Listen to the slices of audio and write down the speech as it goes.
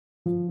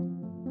Hello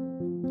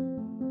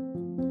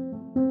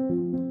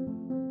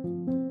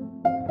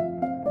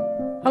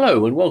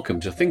and welcome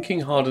to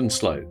Thinking Hard and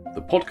Slow,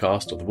 the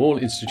podcast of the Royal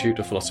Institute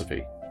of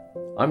Philosophy.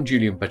 I'm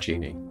Julian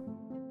Pacini.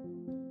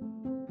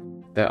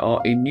 There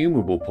are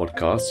innumerable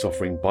podcasts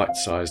offering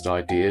bite-sized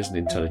ideas and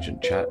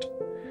intelligent chat.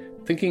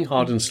 Thinking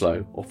Hard and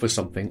Slow offers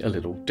something a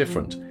little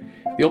different,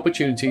 the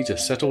opportunity to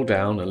settle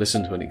down and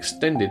listen to an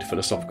extended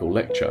philosophical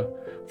lecture,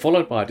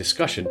 followed by a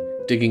discussion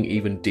digging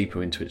even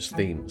deeper into its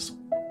themes.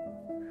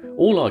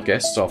 All our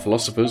guests are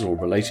philosophers or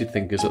related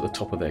thinkers at the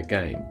top of their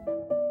game.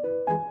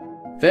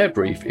 Their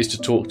brief is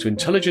to talk to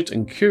intelligent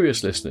and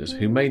curious listeners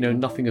who may know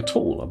nothing at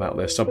all about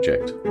their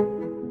subject.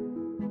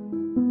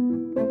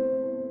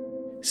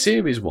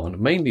 Series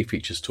 1 mainly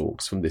features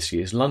talks from this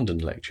year's London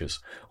lectures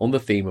on the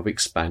theme of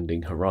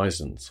expanding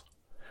horizons.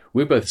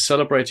 We're both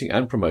celebrating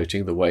and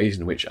promoting the ways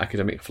in which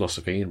academic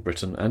philosophy in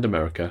Britain and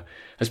America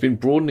has been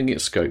broadening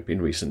its scope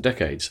in recent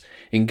decades,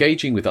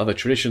 engaging with other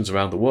traditions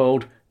around the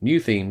world, new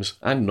themes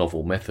and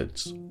novel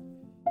methods.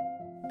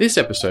 This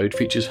episode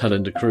features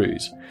Helen de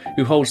Cruz,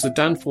 who holds the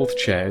Danforth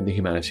Chair in the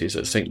Humanities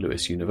at St.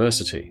 Louis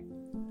University.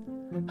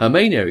 Her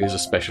main areas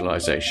of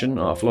specialisation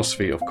are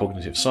philosophy of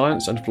cognitive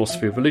science and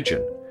philosophy of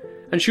religion,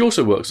 and she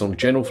also works on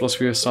general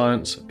philosophy of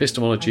science,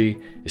 epistemology,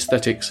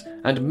 aesthetics,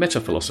 and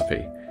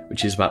metaphilosophy,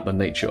 which is about the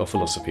nature of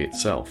philosophy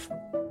itself.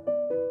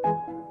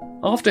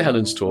 After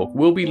Helen's talk,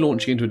 we'll be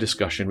launching into a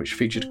discussion which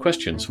featured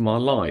questions from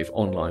our live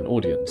online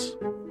audience.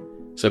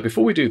 So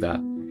before we do that,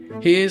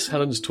 here's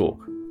Helen's talk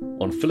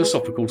on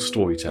philosophical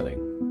storytelling.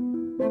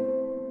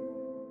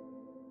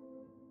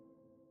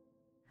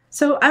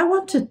 So I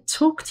want to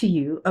talk to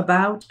you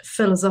about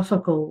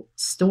philosophical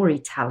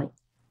storytelling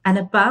and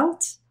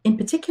about, in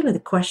particular, the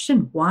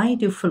question, why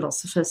do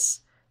philosophers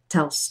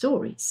tell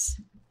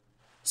stories?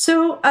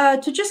 So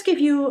to just give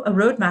you a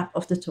roadmap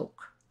of the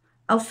talk,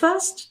 I'll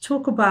first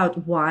talk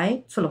about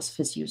why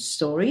philosophers use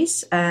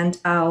stories, and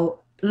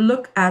I'll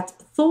look at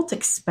thought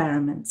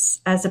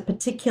experiments as a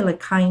particular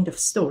kind of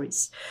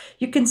stories.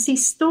 You can see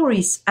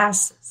stories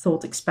as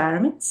thought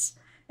experiments,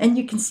 and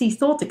you can see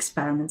thought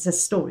experiments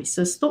as stories.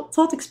 So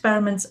thought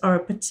experiments are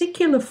a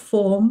particular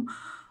form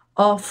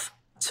of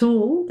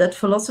tool that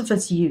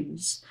philosophers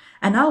use,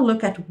 and I'll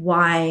look at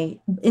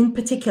why, in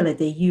particular,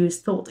 they use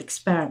thought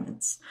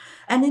experiments.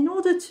 And in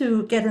order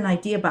to get an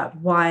idea about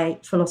why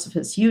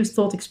philosophers use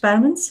thought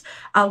experiments,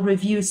 I'll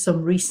review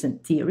some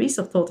recent theories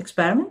of thought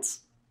experiments.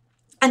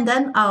 And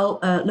then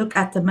I'll look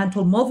at the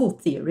mental model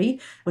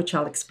theory, which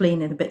I'll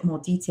explain in a bit more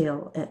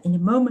detail in a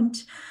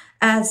moment,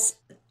 as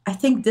I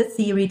think the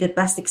theory that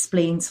best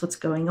explains what's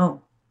going on.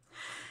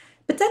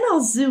 But then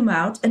I'll zoom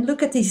out and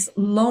look at these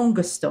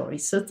longer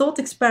stories. So thought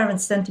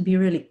experiments tend to be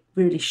really,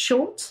 really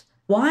short.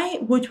 Why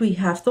would we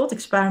have thought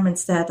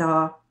experiments that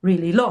are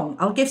really long?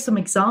 I'll give some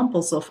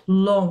examples of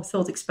long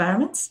thought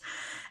experiments.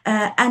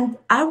 And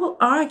I will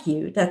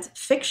argue that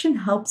fiction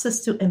helps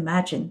us to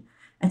imagine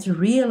and to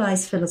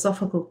realize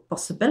philosophical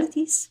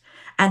possibilities,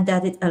 and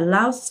that it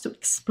allows us to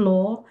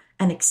explore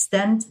and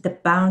extend the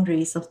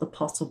boundaries of the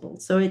possible.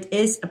 So it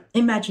is an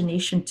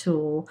imagination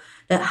tool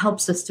that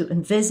helps us to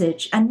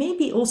envisage and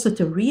maybe also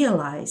to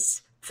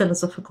realize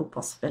philosophical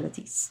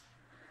possibilities.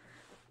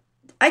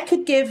 I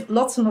could give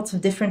lots and lots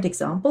of different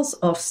examples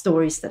of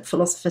stories that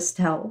philosophers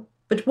tell,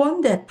 but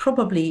one that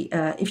probably,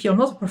 if you're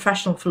not a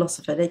professional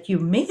philosopher, that you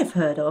may have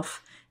heard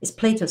of is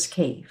Plato's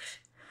Cave.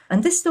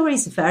 And this story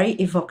is very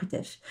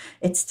evocative.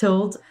 It's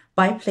told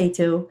by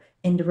Plato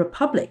in the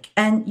Republic.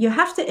 And you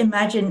have to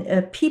imagine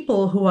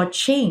people who are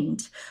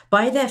chained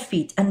by their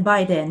feet and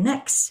by their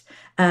necks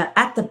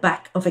at the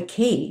back of a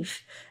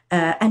cave.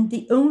 And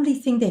the only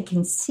thing they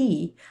can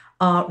see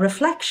are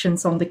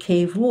reflections on the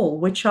cave wall,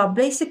 which are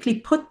basically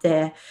put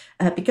there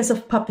because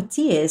of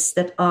puppeteers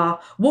that are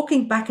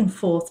walking back and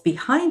forth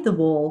behind the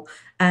wall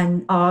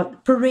and are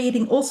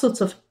parading all sorts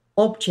of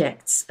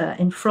objects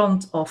in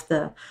front of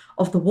the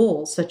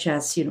wall, such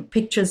as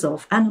pictures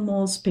of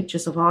animals,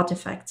 pictures of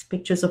artifacts,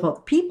 pictures of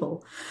other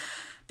people.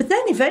 But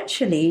then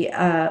eventually,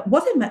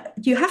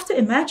 you have to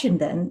imagine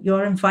then,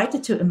 you're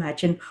invited to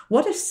imagine,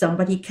 what if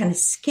somebody can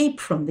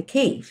escape from the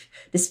cave?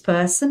 This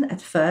person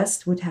at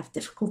first would have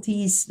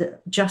difficulties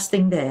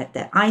adjusting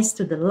their eyes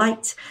to the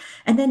light.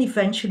 And then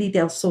eventually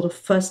they'll sort of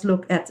first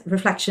look at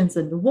reflections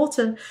in the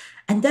water.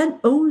 And then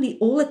only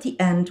all at the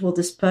end will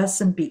this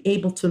person be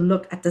able to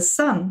look at the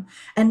sun.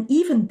 And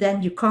even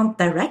then you can't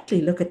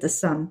directly look at the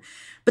sun.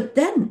 But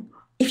then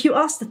if you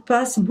ask the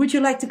person, would you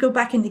like to go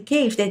back in the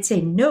cave? They'd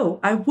say, no,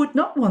 I would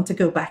not want to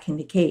go back in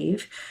the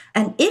cave.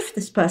 And if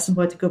this person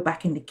were to go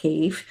back in the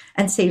cave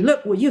and say,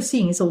 look, what you're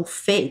seeing is all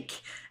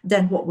fake,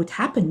 then what would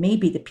happen?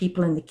 Maybe the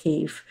people in the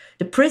cave,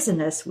 the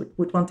prisoners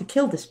would want to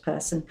kill this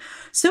person.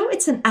 So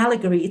it's an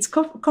allegory. It's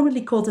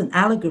commonly called an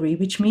allegory,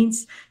 which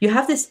means you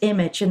have this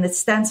image and it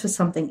stands for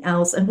something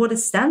else. And what it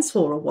stands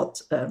for, or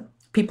what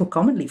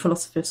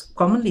philosophers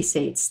commonly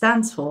say it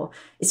stands for,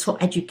 is for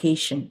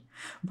education.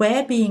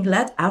 Where being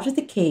led out of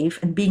the cave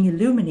and being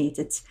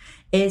illuminated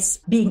is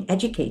being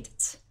educated.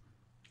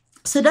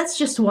 So that's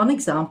just one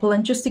example.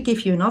 And just to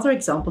give you another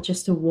example,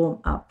 just to warm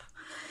up.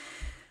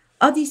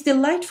 are these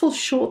delightful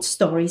short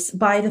stories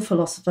by the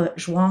philosopher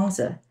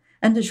Zhuangzi.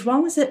 And the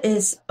Zhuangzi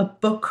is a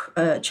book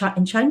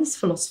in Chinese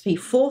philosophy,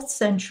 4th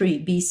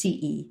century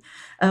BCE,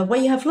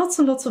 where you have lots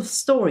and lots of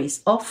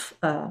stories of,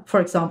 for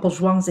example,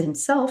 Zhuangzi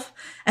himself.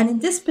 And in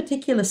this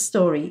particular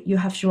story, you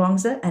have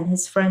Zhuangzi and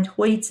his friend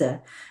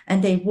Huizi,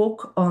 and they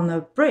walk on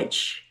a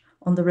bridge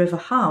on the river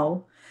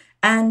Hao.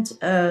 And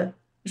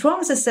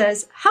Zhuangzi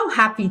says, how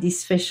happy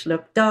these fish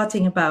look,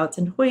 darting about.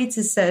 And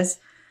Huizi says,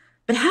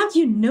 but how do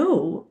you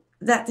know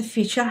that the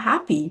fish are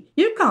happy?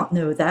 You can't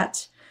know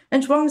that.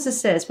 And Zhuangzi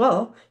says,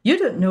 well, you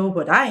don't know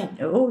what I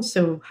know,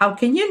 so how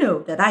can you know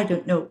that I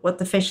don't know what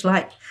the fish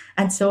like?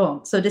 And so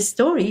on. So this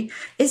story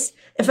is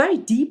a very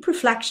deep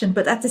reflection,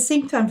 but at the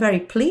same time very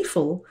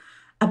playful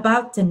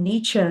about the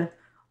nature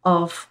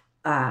of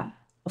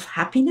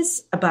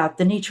happiness, about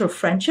the nature of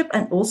friendship,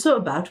 and also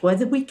about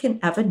whether we can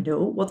ever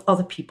know what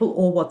other people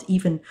or what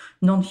even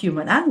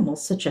non-human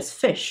animals, such as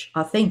fish,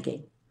 are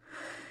thinking.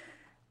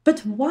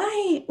 But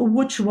why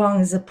would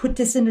Zhuangzi put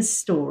this in a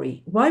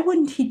story? Why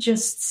wouldn't he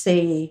just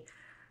say,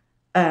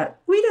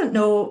 we don't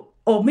know,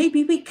 or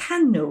maybe we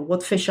can know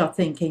what fish are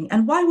thinking?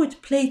 And why would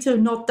Plato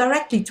not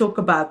directly talk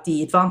about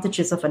the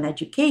advantages of an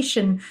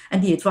education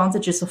and the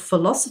advantages of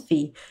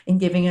philosophy in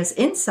giving us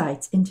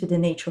insights into the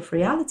nature of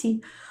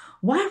reality?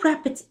 Why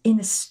wrap it in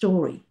a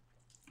story?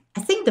 I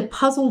think the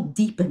puzzle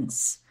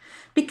deepens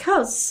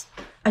because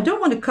I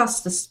don't want to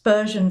cast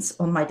aspersions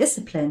on my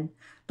discipline,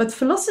 but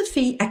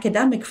philosophy,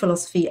 academic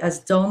philosophy, as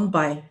done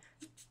by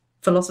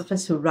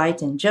philosophers who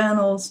write in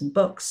journals and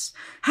books,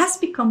 has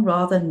become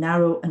rather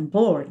narrow and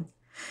boring.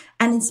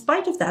 And in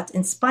spite of that,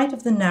 in spite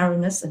of the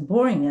narrowness and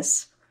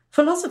boringness,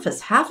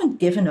 philosophers haven't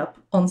given up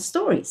on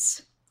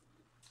stories.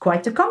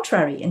 Quite the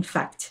contrary, in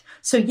fact.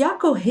 So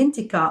Jaakko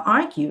Hintikka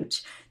argued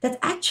that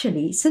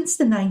actually, since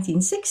the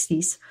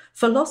 1960s,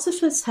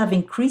 philosophers have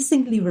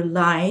increasingly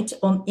relied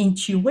on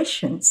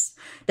intuitions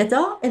that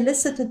are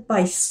elicited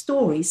by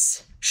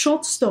stories,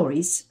 short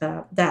stories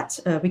that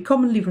we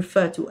commonly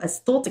refer to as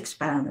thought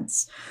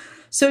experiments.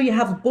 So you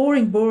have a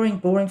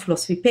boring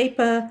philosophy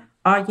paper,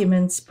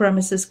 arguments,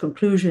 premises,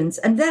 conclusions,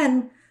 and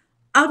then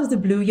out of the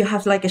blue, you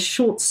have like a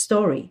short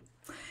story.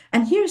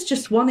 And here's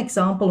just one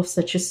example of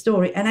such a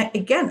story. And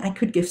I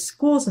could give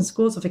scores and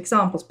scores of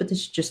examples, but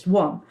it's just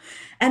one.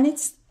 And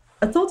it's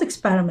a thought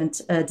experiment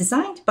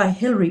designed by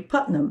Hilary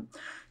Putnam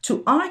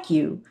to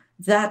argue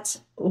that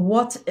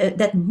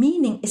that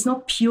meaning is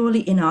not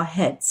purely in our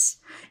heads.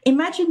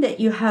 Imagine that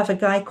you have a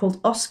guy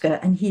called Oscar,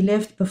 and he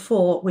lived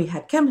before we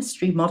had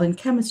chemistry, modern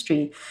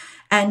chemistry,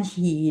 and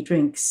he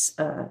drinks,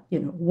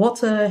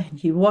 water, and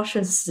he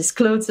washes his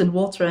clothes in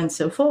water and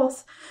so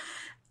forth.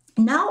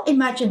 Now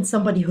imagine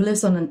somebody who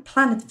lives on a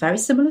planet very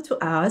similar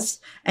to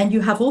ours, and you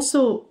have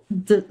also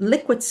the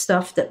liquid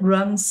stuff that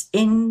runs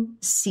in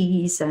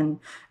seas and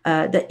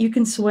that you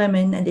can swim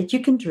in and that you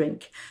can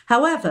drink.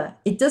 However,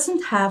 it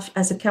doesn't have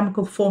as a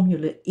chemical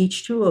formula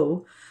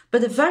H2O,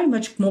 but a very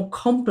much more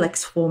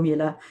complex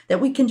formula that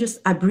we can just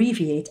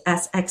abbreviate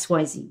as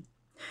XYZ.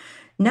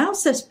 Now,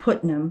 says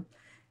Putnam,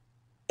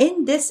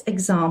 in this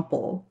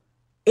example,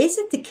 is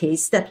it the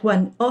case that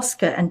when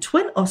Oscar and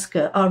twin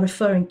Oscar are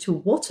referring to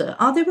water,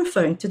 are they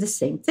referring to the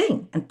same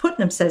thing? And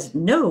Putnam says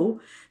no,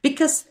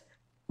 because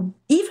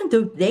even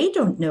though they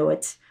don't know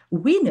it,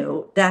 we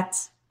know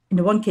that in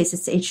the one case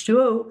it's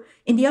H2O,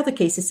 in the other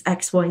case it's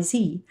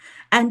XYZ.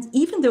 And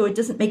even though it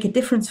doesn't make a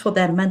difference for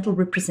their mental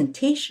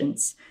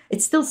representations,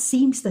 it still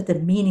seems that the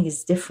meaning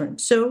is different.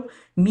 So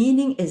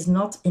meaning is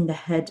not in the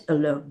head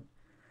alone.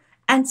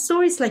 And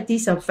stories like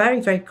these are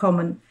very, very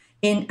common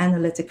in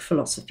analytic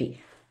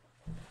philosophy.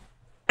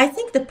 I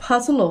think the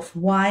puzzle of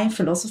why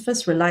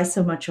philosophers rely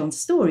so much on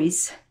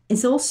stories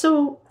is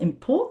also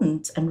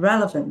important and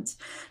relevant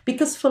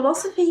because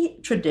philosophy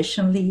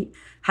traditionally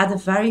had a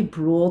very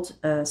broad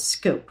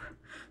scope.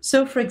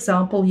 So, for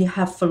example, you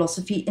have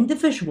philosophy in the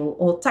visual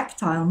or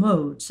tactile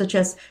mode, such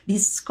as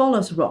these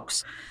scholars'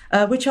 rocks,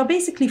 which are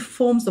basically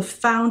forms of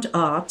found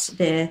art.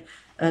 They're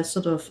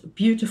sort of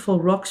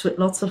beautiful rocks with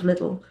lots of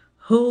little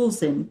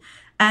holes in.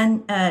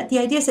 And the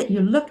idea is that you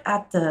look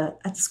at the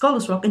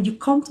scholar's rock and you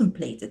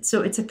contemplate it.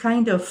 So it's a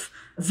kind of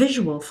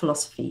visual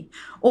philosophy.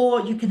 Or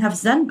you can have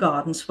Zen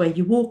gardens where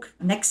you walk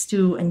next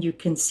to and you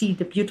can see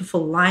the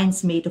beautiful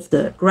lines made of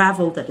the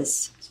gravel that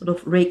is sort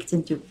of raked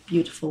into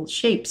beautiful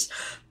shapes.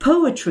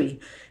 Poetry,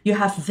 you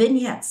have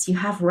vignettes, you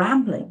have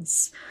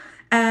ramblings.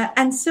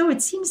 And so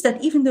it seems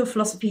that even though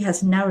philosophy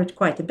has narrowed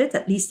quite a bit,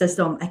 at least as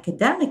done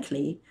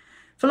academically,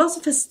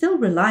 philosophers still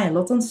rely a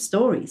lot on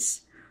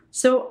stories.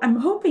 So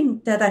I'm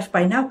hoping that I've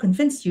by now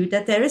convinced you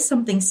that there is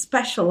something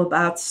special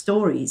about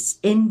stories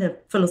in the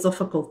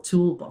philosophical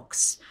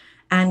toolbox.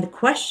 And the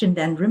question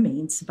then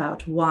remains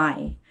about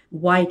why.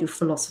 Why do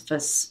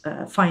philosophers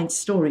find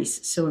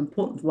stories so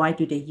important? Why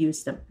do they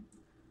use them?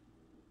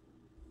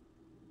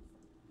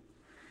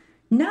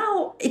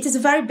 Now, it is a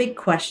very big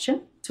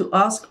question to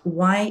ask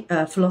why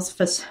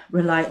philosophers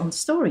rely on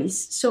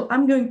stories. So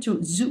I'm going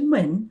to zoom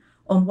in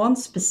on one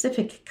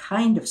specific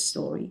kind of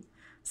story,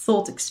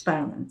 thought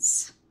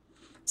experiments.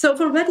 So I've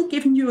already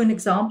given you an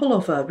example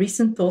of a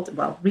recent thought,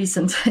 well,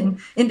 recent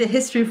in the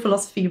history of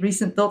philosophy,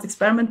 recent thought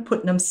experiment,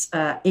 Putnam's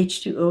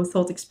H2O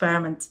thought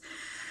experiment.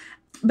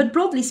 But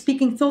broadly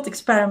speaking, thought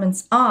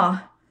experiments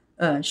are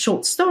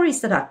short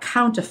stories that are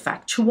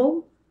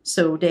counterfactual.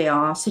 So they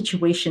are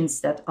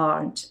situations that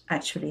aren't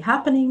actually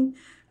happening.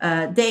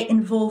 They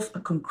involve a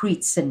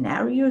concrete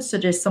scenario. So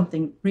there's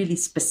something really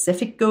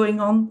specific going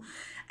on.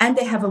 And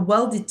they have a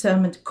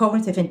well-determined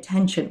cognitive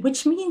intention,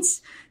 which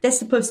means they're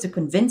supposed to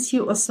convince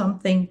you of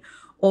something,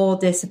 or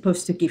they're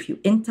supposed to give you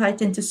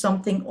insight into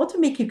something, or to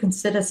make you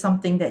consider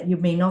something that you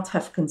may not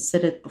have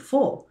considered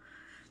before.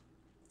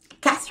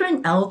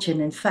 Catherine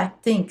Elgin, in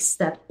fact, thinks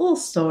that all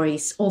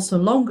stories, also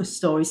longer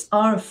stories,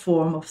 are a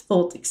form of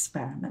thought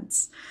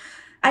experiments.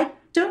 I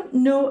don't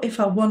know if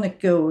I want to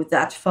go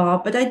that far,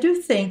 but I do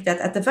think that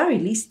at the very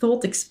least,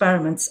 thought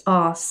experiments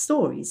are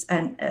stories.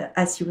 And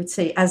as you would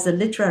say, as a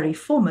literary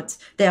format,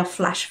 they are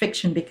flash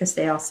fiction because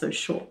they are so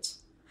short.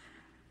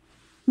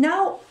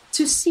 Now,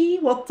 to see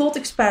what thought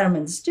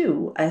experiments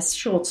do as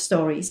short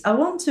stories, I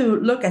want to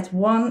look at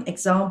one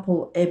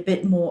example a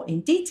bit more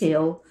in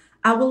detail.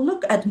 I will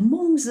look at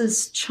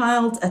Mengzi's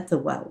Child at the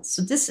Well.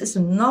 So this is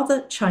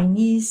another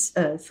Chinese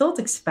thought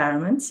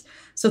experiment.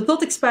 So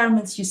thought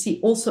experiments you see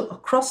also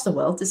across the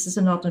world. This is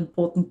another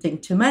important thing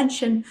to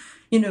mention.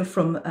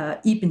 From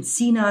Ibn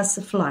Sina's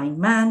The Flying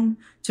Man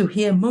to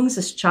here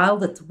Mengzi's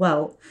Child at the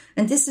Well.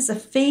 And this is a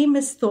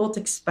famous thought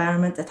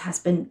experiment that has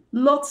been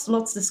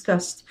lots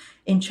discussed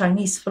in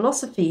Chinese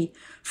philosophy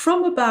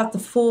from about the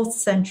 4th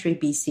century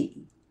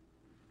BCE.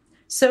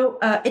 So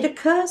it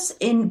occurs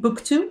in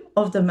Book 2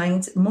 of the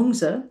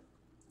Mengzi,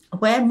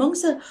 where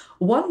Mengzi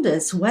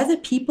wonders whether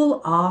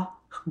people are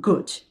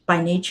good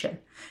by nature.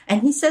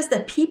 And he says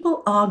that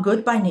people are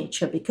good by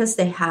nature because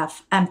they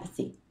have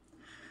empathy.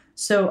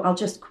 So I'll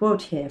just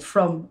quote here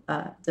from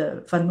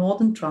the Van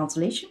Noorden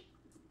translation.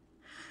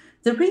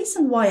 The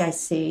reason why I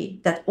say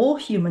that all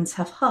humans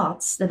have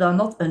hearts that are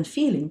not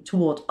unfeeling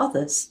toward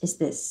others is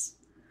this.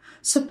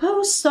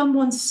 Suppose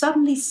someone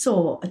suddenly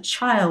saw a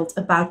child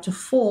about to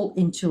fall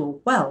into a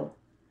well.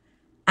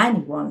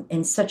 Anyone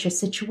in such a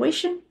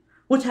situation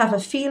would have a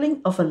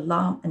feeling of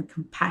alarm and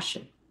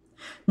compassion,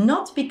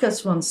 not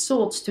because one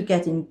sought to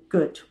get in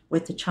good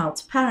with the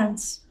child's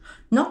parents,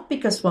 not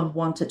because one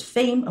wanted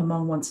fame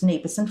among one's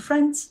neighbors and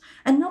friends,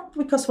 and not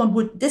because one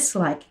would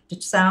dislike the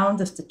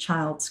sound of the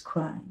child's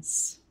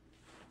cries.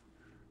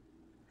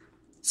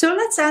 So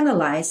let's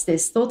analyze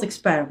this thought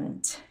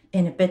experiment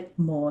in a bit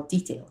more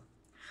detail.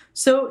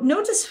 So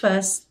notice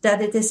first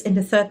that it is in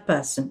the third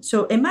person.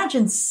 So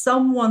imagine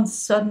someone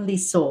suddenly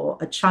saw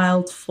a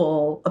child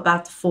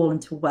about to fall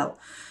into a well.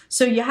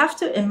 So you have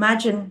to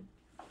imagine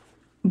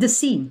the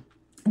scene.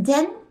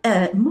 Then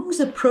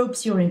Mengzi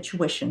probes your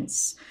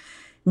intuitions.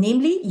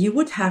 Namely, you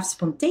would have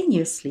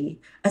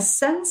spontaneously a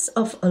sense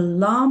of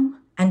alarm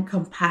and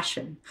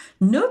compassion.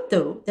 Note,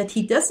 though, that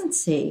he doesn't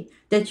say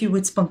that you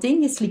would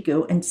spontaneously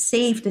go and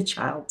save the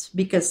child,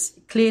 because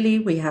clearly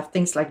we have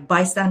things like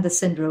bystander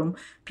syndrome.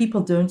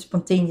 People don't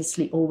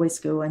spontaneously always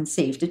go and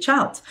save the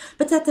child.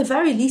 But at the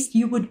very least,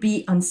 you would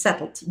be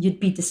unsettled. You'd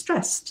be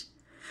distressed.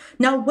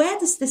 Now, where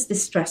does this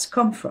distress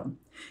come from?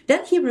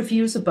 Then he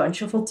reviews a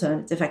bunch of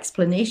alternative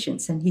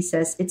explanations, and he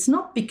says it's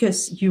not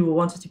because you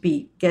wanted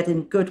to get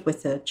in good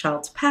with the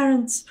child's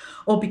parents,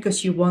 or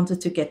because you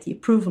wanted to get the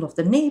approval of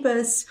the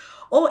neighbors,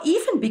 or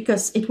even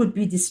because it would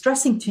be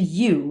distressing to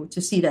you to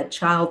see that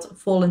child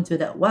fall into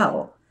that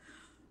well.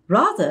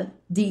 Rather,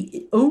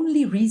 the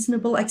only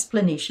reasonable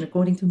explanation,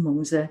 according to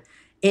Mengzi,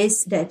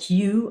 is that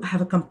you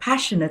have a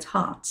compassionate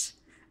heart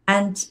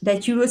and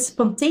that you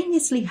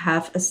spontaneously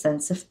have a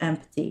sense of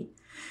empathy.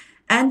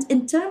 And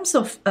in terms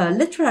of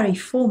literary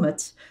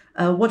format,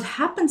 what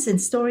happens in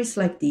stories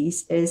like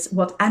these is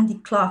what Andy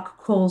Clark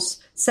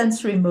calls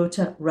sensory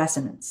motor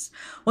resonance.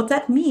 What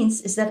that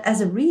means is that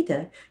as a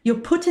reader, you're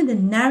put in the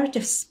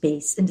narrative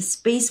space, in the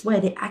space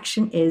where the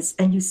action is,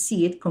 and you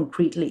see it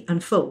concretely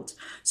unfold.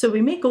 So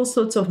we make all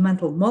sorts of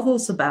mental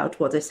models about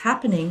what is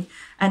happening,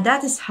 and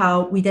that is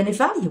how we then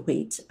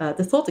evaluate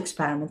the thought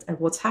experiment and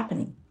what's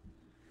happening.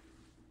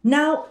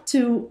 Now,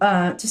 to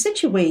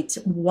situate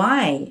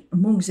why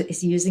Mengzi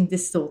is using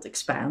this thought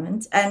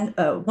experiment, and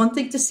one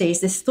thing to say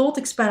is this thought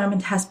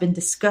experiment has been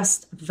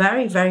discussed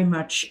very, very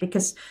much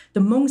because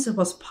the Mengzi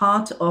was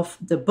part of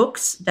the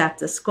books that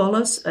the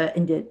scholars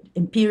in the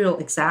imperial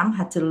exam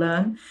had to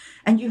learn.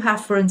 And you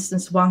have, for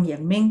instance, Wang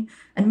Yangming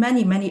and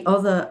many, many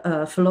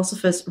other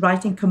philosophers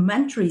writing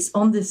commentaries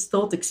on this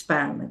thought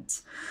experiment.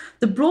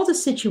 The broader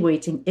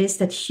situating is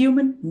that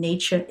human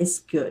nature is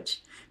good,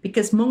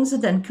 because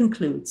Mengzi then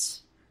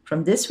concludes,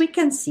 from this we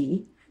can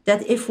see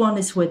that if one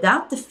is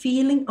without the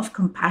feeling of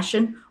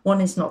compassion, one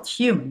is not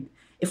human.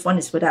 If one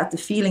is without the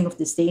feeling of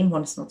disdain,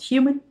 one is not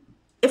human.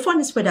 If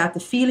one is without the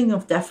feeling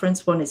of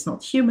deference, one is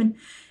not human.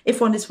 If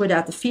one is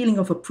without the feeling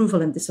of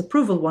approval and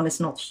disapproval, one is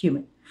not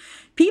human.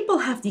 People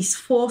have these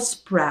 4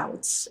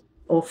 sprouts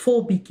or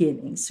 4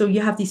 beginnings. So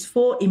you have these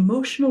 4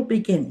 emotional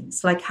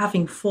beginnings, like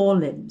having 4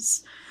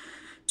 limbs.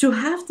 To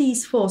have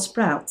these four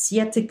sprouts,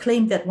 yet to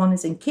claim that one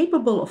is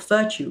incapable of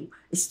virtue,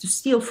 is to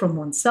steal from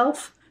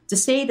oneself. To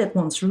say that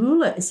one's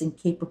ruler is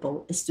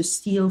incapable is to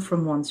steal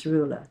from one's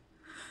ruler.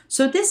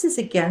 So this is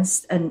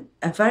against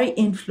a very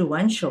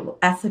influential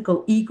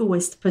ethical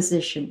egoist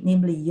position,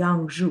 namely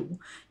Yang Zhu.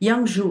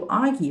 Yang Zhu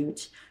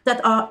argued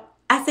that our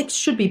ethics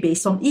should be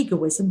based on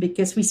egoism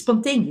because we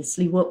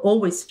spontaneously will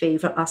always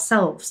favor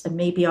ourselves and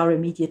maybe our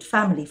immediate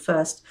family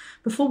first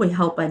before we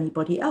help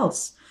anybody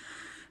else.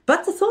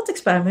 But the thought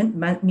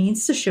experiment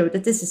means to show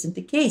that this isn't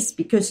the case,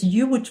 because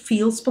you would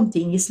feel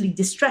spontaneously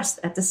distressed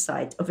at the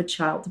sight of a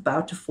child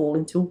about to fall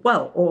into a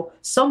well, or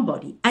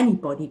somebody,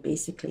 anybody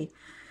basically.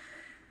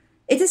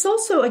 It is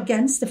also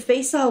against the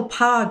facile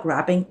power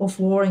grabbing of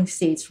warring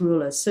states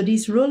rulers. So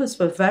these rulers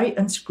were very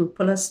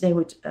unscrupulous. They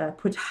would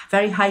put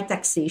very high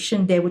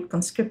taxation. They would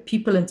conscript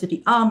people into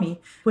the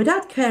army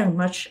without caring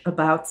much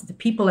about the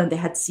people, and they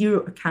had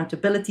zero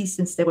accountability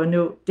since there were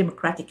no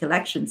democratic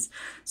elections.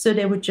 So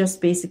they would just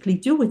basically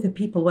do with the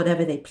people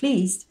whatever they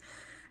pleased.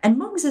 And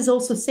Monks is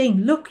also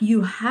saying, look,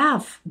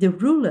 the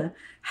ruler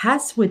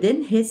has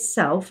within his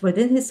self,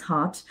 within his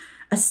heart,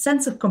 a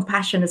sense of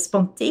compassion, a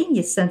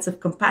spontaneous sense of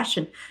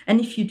compassion. And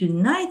if you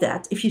deny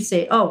that, if you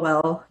say, oh,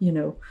 well,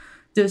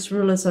 those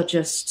rulers are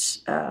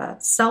just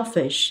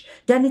selfish,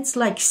 then it's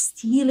like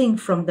stealing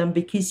from them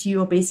because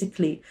you're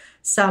basically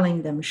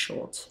selling them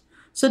short.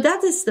 So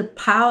that is the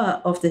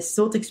power of this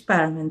thought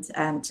experiment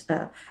and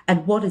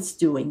what it's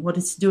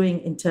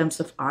doing in terms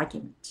of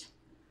argument.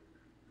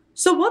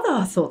 So what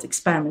are thought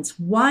experiments?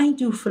 Why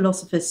do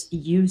philosophers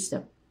use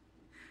them?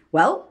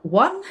 Well,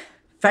 one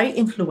very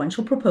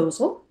influential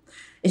proposal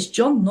is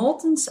John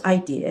Norton's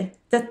idea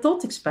that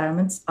thought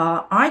experiments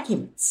are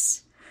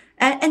arguments.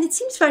 And it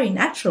seems very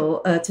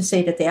natural to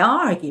say that they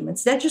are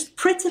arguments. They're just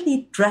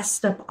prettily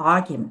dressed up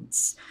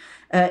arguments.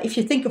 If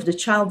you think of the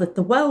child at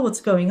the well,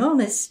 what's going on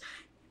is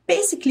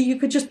basically you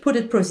could just put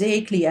it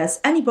prosaically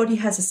as anybody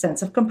has a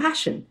sense of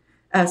compassion,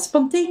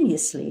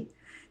 spontaneously.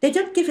 They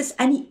don't give us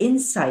any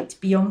insight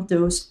beyond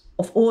those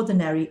of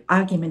ordinary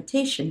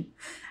argumentation.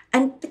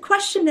 And the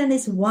question then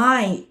is,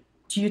 why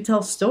do you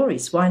tell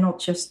stories? Why not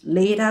just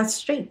lay it out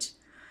straight?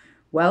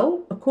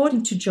 Well,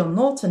 according to John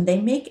Norton, they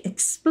make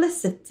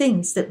explicit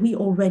things that we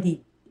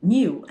already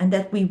knew and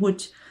that we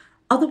would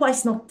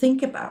otherwise not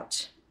think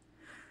about.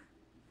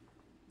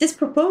 This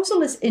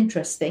proposal is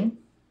interesting,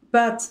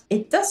 but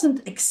it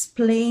doesn't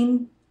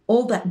explain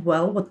all that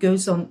well what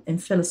goes on in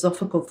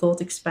philosophical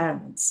thought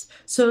experiments.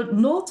 So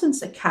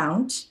Norton's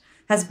account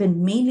has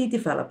been mainly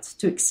developed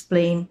to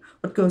explain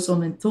what goes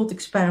on in thought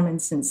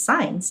experiments in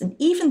science. And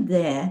even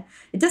there,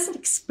 it doesn't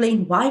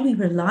explain why we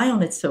rely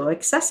on it so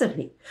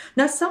excessively.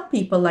 Now, some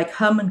people like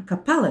Herman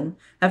Kapellen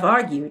have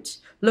argued,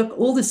 look,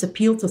 all this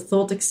appeal to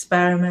thought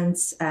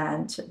experiments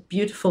and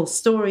beautiful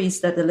stories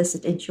that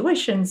elicit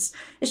intuitions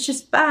is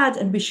just bad,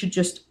 and we should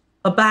just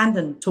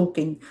abandon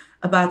talking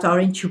about our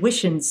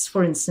intuitions.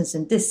 For instance,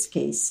 in this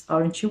case,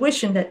 our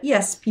intuition that,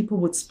 yes, people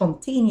would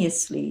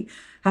spontaneously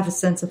have a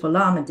sense of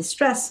alarm and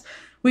distress.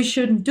 We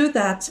shouldn't do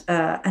that,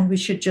 and we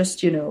should just,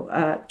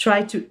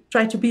 try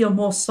to be on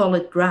more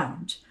solid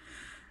ground.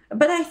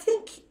 But I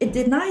think it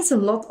denies a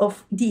lot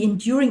of the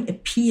enduring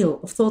appeal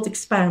of thought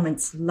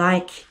experiments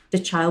like The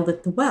Child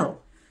at the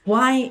Well.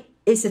 Why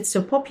is it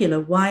so popular?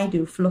 Why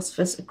do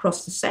philosophers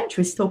across the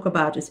centuries talk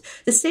about it?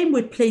 The same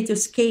with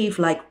Plato's cave,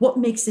 like what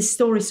makes this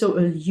story so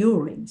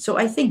alluring? So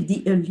I think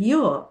the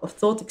allure of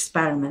thought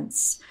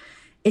experiments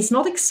is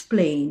not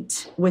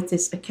explained with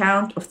this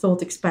account of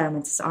thought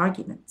experiments as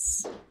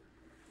arguments.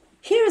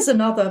 Here is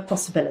another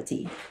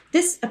possibility.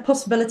 This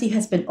possibility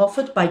has been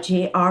offered by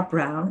J.R.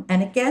 Brown,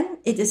 and again,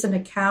 it is an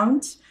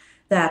account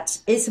that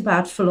is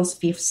about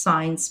philosophy of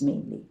science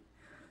mainly.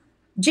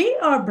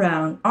 J.R.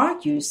 Brown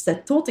argues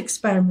that thought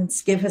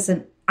experiments give us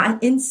an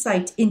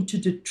insight into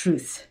the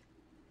truth.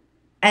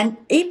 And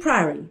a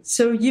priori,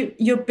 so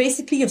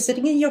you're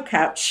sitting in your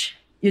couch,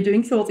 you're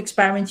doing thought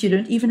experiments, you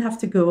don't even have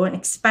to go and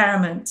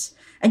experiment,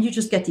 and you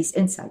just get these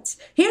insights.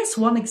 Here's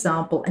one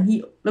example, and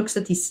he looks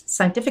at these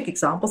scientific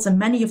examples, and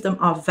many of them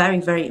are very,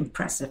 very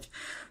impressive.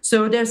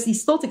 So there's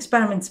these thought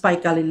experiments by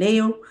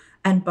Galileo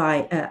and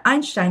by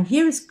Einstein.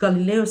 Here is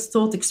Galileo's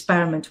thought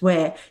experiment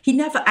where he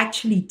never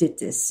actually did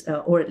this,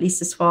 or at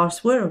least as far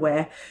as we're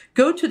aware.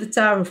 Go to the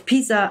Tower of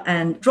Pisa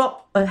and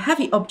drop a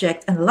heavy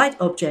object and a light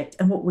object,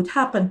 and what would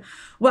happen?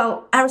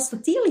 Well,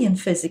 Aristotelian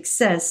physics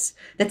says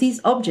that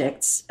these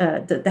objects,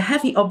 the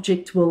heavy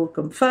object will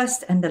come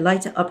first and the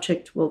lighter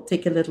object will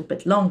take a little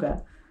bit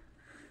longer.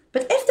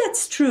 But if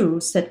that's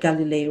true, said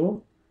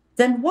Galileo,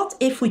 then what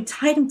if we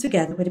tie them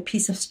together with a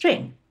piece of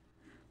string?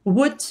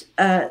 Would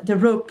the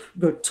rope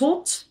go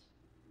taut?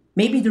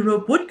 Maybe the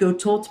rope would go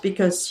taut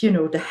because,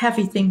 the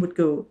heavy thing would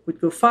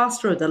go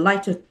faster, or the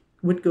lighter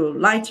would go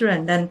lighter,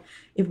 and then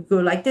it would go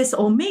like this.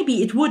 Or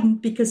maybe it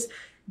wouldn't, because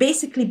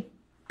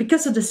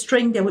because of the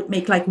string, they would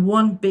make like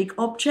one big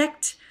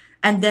object,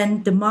 and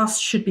then the mass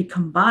should be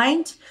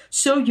combined.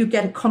 So you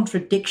get a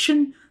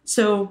contradiction.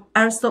 So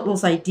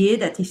Aristotle's idea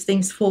that these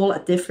things fall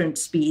at different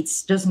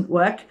speeds doesn't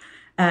work.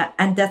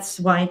 And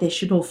that's why they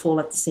should all fall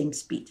at the same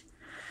speed.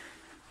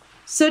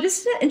 So this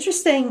is an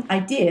interesting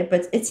idea,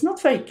 but it's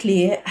not very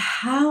clear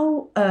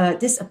how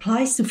this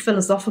applies to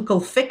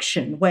philosophical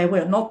fiction, where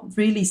we're not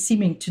really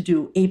seeming to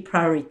do a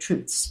priori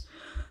truths.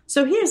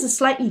 So here's a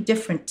slightly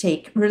different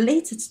take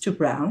related to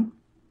Brown,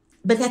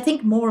 but I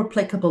think more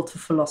applicable to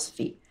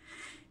philosophy.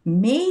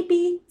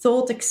 Maybe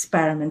thought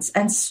experiments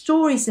and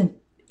stories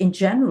in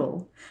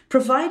general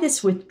provide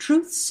us with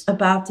truths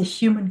about the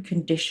human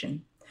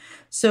condition.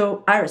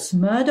 So Iris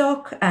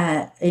Murdoch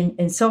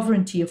in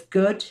Sovereignty of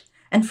Good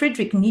and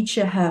Friedrich Nietzsche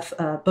have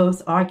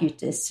both argued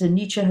this. So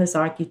Nietzsche has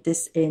argued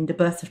this in The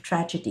Birth of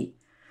Tragedy.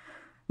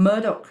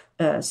 Murdoch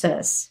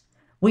says,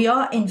 we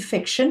are in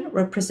fiction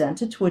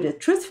represented with a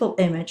truthful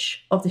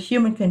image of the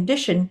human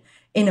condition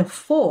in a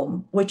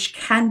form which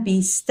can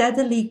be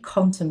steadily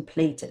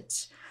contemplated.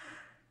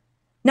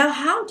 Now,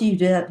 how do you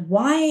do that?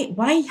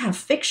 Why have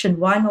fiction?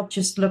 Why not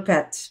just look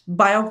at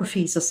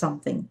biographies or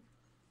something?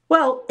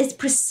 Well, it's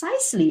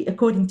precisely,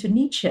 according to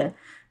Nietzsche,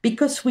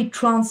 because we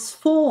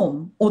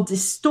transform or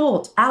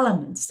distort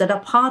elements that are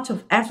part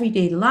of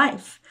everyday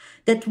life,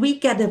 that we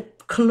get a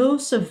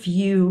closer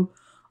view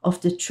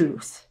of the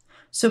truth.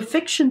 So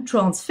fiction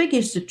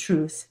transfigures the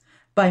truth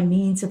by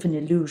means of an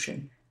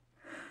illusion.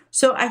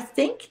 So I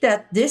think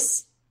that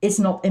this is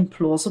not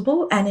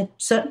implausible, and it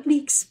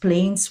certainly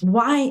explains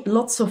why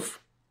lots of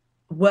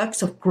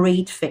works of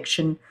great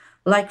fiction,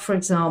 like, for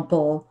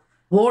example,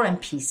 War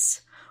and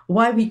Peace,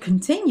 why we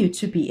continue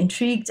to be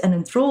intrigued and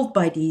enthralled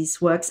by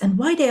these works and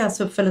why they are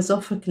so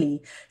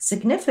philosophically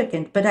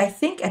significant. But I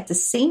think at the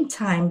same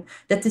time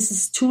that this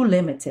is too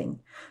limiting.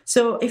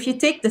 So if you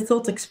take the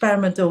thought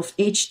experiment of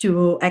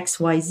H2O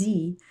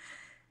XYZ,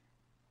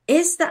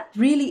 is that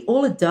really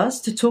all it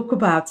does to talk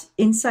about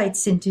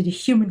insights into the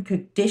human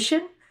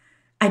condition?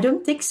 I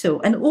don't think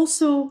so. And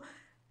also,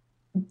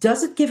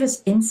 does it give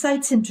us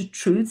insights into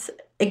truth?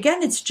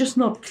 Again, it's just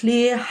not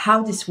clear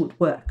how this would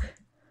work.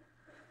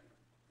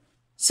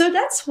 So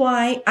that's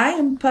why I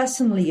am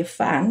personally a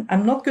fan.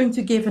 I'm not going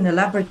to give an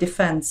elaborate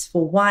defense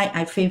for why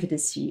I favor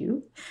this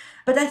view,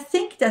 but I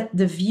think that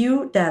the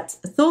view that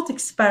thought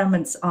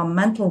experiments are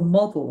mental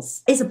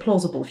models is a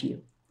plausible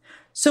view.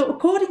 So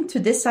according to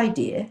this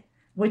idea,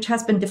 which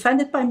has been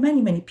defended by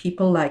many, many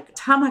people like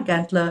Tamar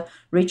Gantler,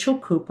 Rachel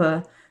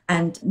Cooper,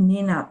 and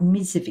Nina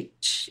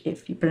Misevic,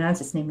 if you pronounce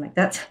his name like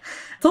that,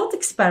 thought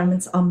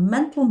experiments are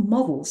mental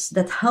models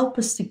that help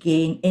us to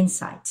gain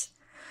insight.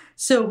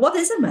 So what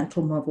is a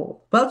mental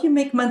model? Well, you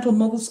make mental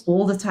models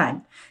all the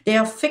time. They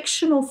are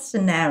fictional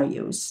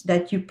scenarios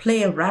that you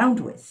play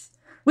around with.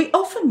 We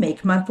often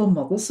make mental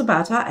models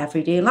about our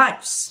everyday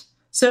lives.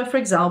 So, for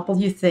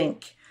example, you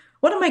think,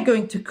 what am I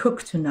going to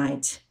cook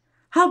tonight?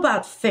 How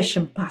about fish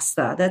and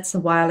pasta? That's a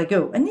while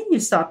ago. And then you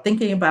start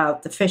thinking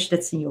about the fish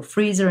that's in your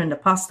freezer and the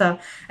pasta,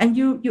 and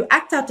you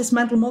act out this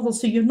mental model.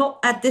 So you're not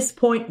at this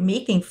point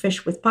making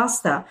fish with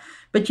pasta,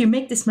 but you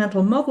make this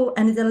mental model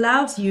and it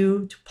allows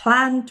you to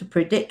plan, to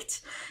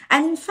predict.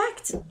 And in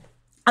fact,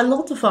 a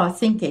lot of our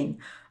thinking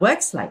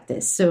works like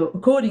this. So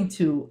according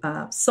to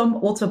some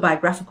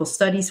autobiographical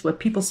studies where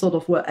people sort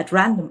of were at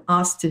random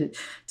asked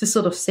to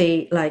sort of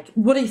say, like,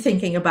 what are you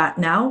thinking about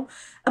now?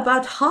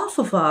 About half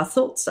of our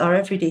thoughts, our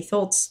everyday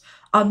thoughts,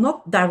 are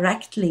not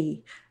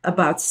directly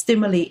about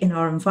stimuli in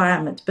our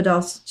environment, but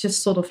are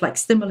just sort of like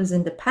stimulus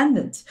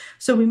independent.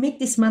 So we make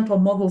these mental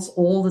models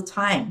all the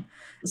time.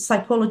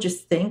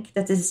 Psychologists think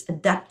that it is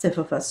adaptive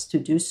of us to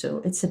do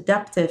so. It's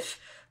adaptive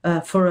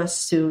for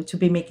us to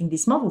be making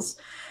these models.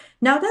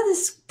 Now, that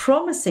is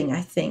promising,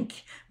 I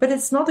think, but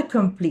it's not a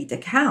complete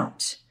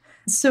account.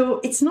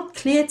 So it's not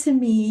clear to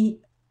me,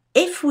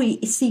 if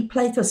we see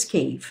Plato's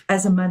cave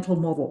as a mental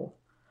model,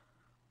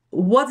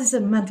 what is a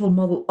mental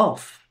model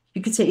of?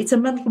 You could say it's a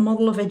mental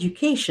model of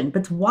education,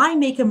 but why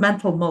make a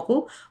mental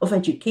model of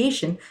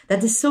education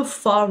that is so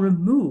far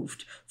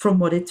removed from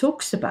what it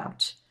talks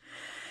about?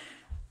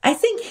 I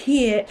think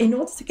here, in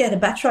order to get a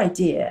better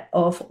idea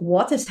of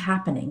what is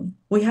happening,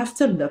 we have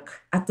to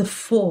look at the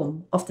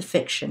form of the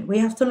fiction. We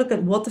have to look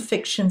at what the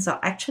fictions are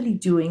actually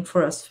doing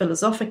for us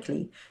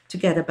philosophically to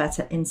get a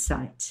better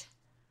insight.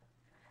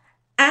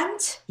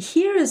 And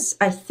here is,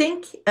 I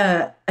think,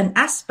 an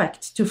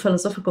aspect to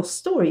philosophical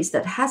stories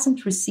that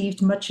hasn't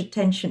received much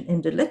attention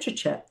in the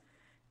literature.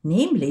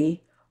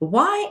 Namely,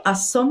 why are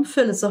some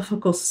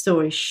philosophical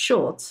stories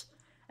short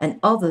and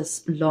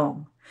others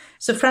long?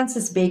 So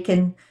Francis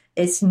Bacon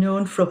is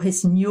known for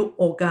his New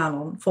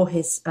Organon, for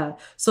his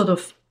sort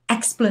of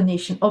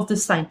explanation of the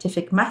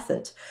scientific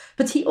method.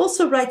 But he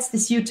also writes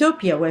this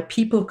utopia where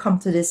people come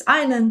to this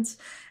island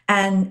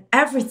and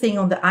everything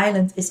on the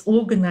island is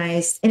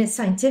organized in a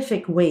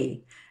scientific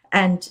way.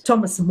 And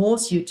Thomas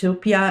More's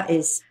Utopia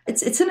it's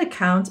an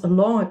account, a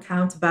long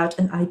account about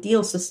an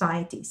ideal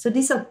society. So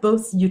these are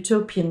both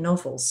utopian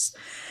novels.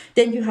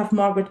 Then you have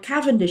Margaret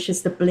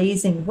Cavendish's The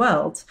Blazing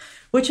World,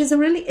 which is a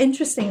really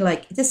interesting,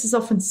 this is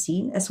often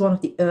seen as one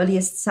of the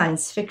earliest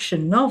science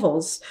fiction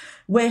novels,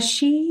 where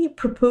she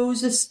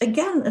proposes,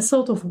 again, a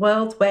sort of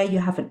world where you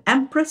have an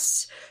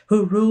empress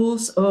who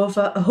rules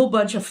over a whole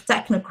bunch of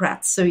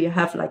technocrats. So you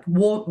have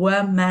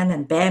worm man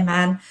and bear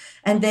man,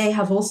 and they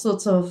have all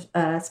sorts of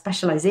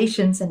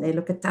specializations, and they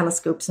look at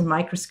telescopes and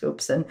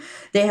microscopes, and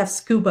they have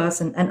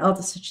scubas and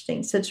other such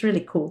things. So it's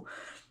really cool.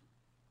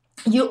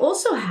 You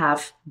also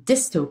have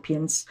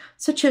dystopians,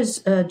 such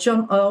as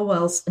John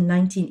Orwell's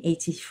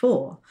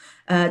 1984,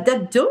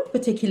 that don't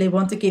particularly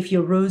want to give you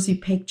a rosy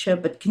picture,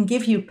 but can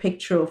give you a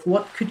picture of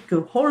what could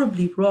go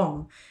horribly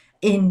wrong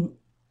in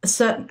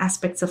certain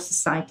aspects of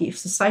society, if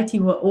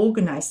society were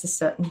organized a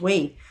certain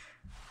way.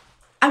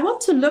 I want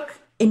to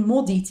look in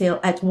more detail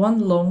at one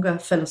longer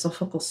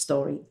philosophical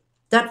story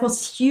that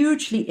was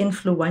hugely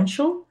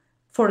influential,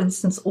 for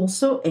instance,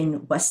 also in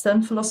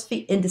Western philosophy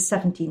in the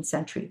 17th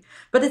century.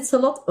 But it's a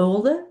lot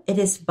older. It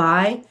is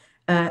by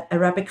an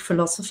Arabic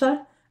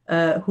philosopher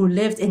who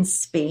lived in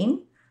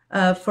Spain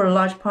for a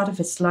large part of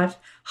his life,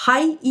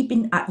 Hayy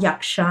ibn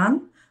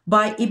Yakshan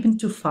by Ibn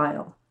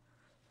Tufayl.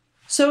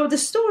 So the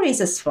story is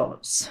as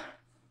follows.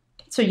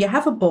 So you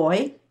have a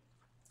boy,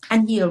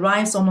 and he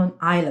arrives on an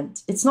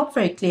island. It's not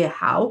very clear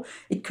how.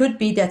 It could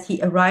be that he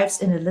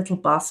arrives in a little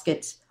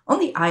basket on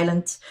the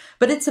island,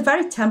 but it's a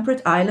very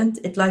temperate island.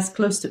 It lies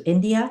close to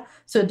India,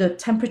 so the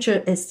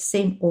temperature is the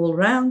same all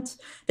around.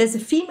 There's a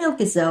female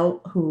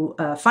gazelle who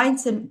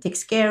finds him,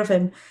 takes care of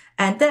him,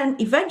 and then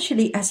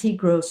eventually, as he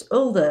grows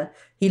older,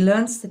 he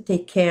learns to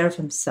take care of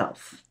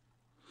himself.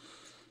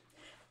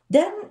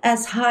 Then,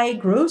 as Hayy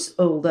grows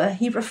older,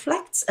 he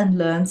reflects and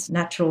learns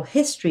natural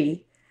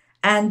history.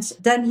 And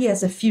then he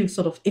has a few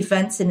sort of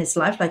events in his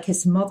life, like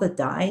his mother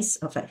dies,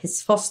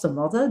 his foster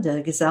mother,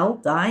 the gazelle,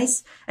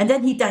 dies. And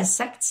then he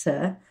dissects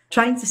her,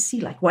 trying to see,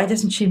 why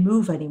doesn't she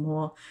move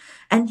anymore?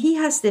 And he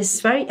has this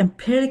very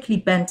empirically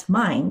bent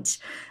mind.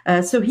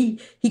 So he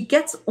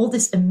gets all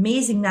this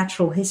amazing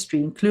natural history,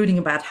 including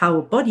about how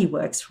a body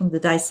works from the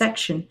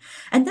dissection.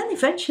 And then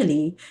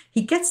eventually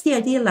he gets the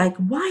idea,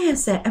 why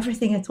is there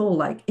everything at all?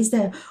 Why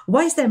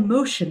is there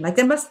motion?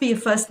 There must be a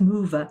first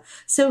mover.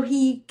 So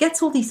he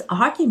gets all these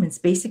arguments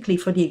basically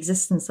for the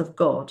existence of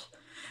God.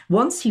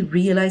 Once he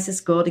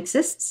realizes God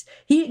exists,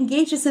 he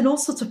engages in all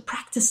sorts of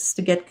practices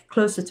to get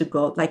closer to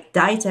God, like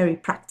dietary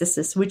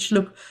practices, which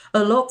look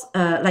a lot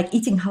like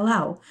eating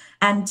halal,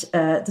 and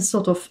the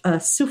sort of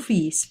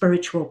Sufi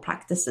spiritual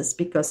practices,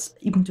 because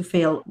Ibn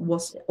Tufayl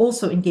was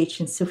also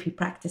engaged in Sufi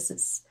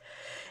practices.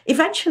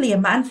 Eventually, a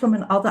man from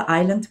another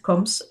island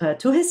comes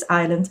to his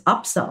island,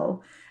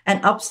 Absal.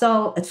 And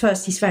Absal, at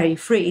first, he's very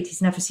afraid.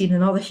 He's never seen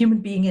another human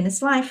being in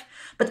his life.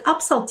 But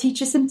Absal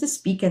teaches him to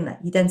speak. And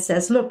he then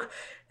says, look,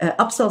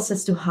 Absal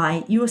says to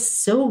Hayy, you are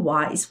so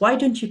wise. Why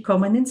don't you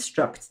come and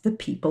instruct the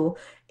people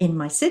in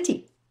my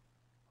city?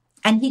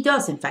 And he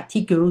does, in fact,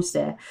 he goes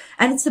there.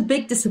 And it's a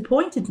big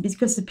disappointment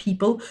because the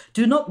people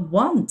do not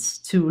want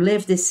to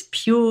live this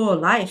pure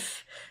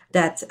life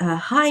that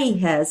Hayy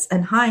has.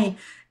 And Hayy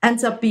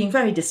ends up being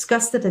very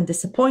disgusted and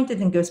disappointed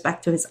and goes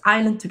back to his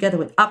island together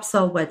with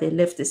Absal, where they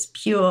live this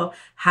pure,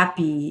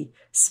 happy,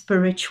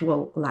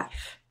 spiritual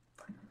life.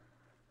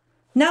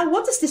 Now,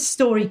 what does this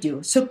story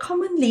do? So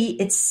commonly,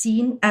 it's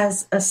seen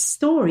as a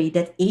story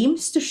that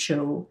aims to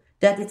show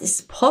that it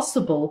is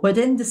possible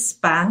within the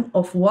span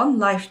of one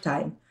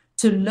lifetime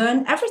to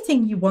learn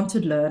everything you want to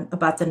learn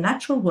about the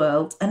natural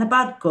world and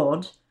about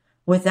God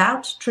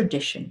without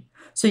tradition.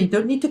 So you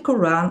don't need the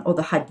Quran or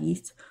the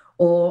Hadith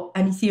or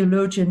any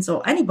theologians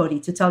or anybody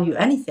to tell you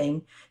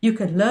anything. You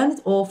can learn it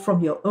all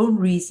from your own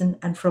reason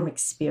and from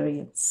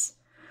experience.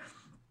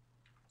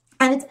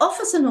 And it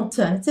offers an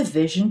alternative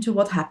vision to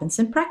what happens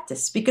in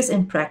practice, because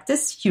in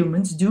practice,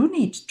 humans do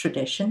need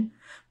tradition.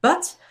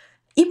 But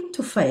Ibn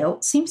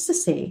Tufayl seems to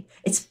say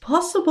it's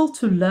possible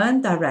to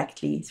learn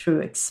directly through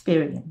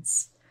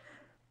experience.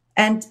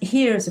 And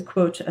here's a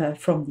quote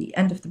from the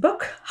end of the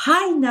book.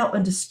 Hayy now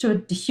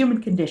understood the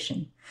human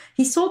condition.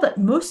 He saw that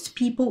most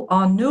people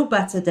are no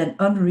better than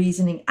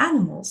unreasoning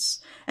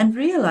animals and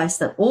realized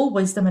that all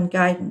wisdom and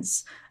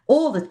guidance,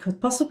 all that could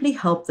possibly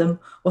help them,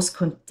 was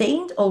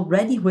contained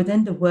already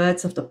within the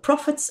words of the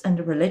prophets and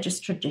the religious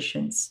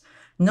traditions.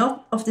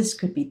 None of this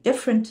could be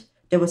different.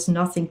 There was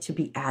nothing to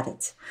be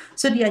added.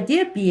 So the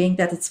idea being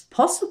that it's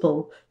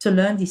possible to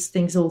learn these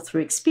things all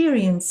through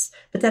experience,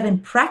 but that in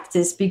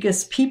practice,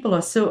 because people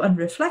are so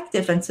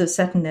unreflective and so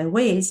set in their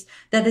ways,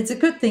 that it's a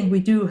good thing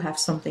we do have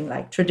something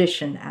like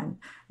tradition and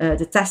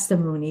the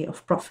testimony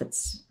of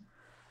prophets.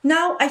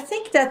 Now, I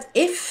think that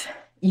if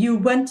you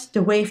went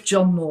the way of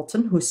John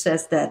Norton, who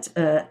says that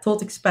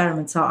thought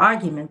experiments are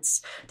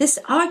arguments, this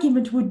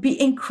argument would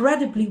be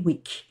incredibly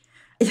weak.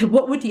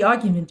 What would the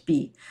argument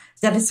be?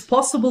 That it's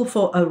possible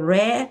for a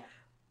rare,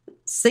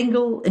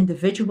 single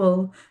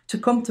individual to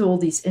come to all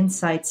these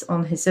insights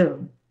on his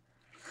own.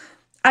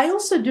 I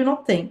also do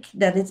not think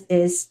that it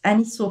is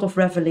any sort of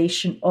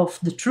revelation of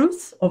the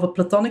truth, of a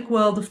Platonic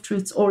world of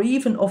truths, or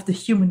even of the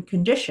human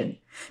condition.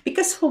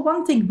 Because for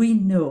one thing, we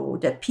know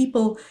that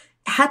people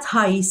Had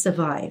Hai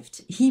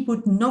survived, he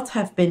would not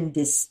have been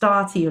this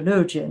star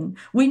theologian.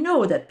 We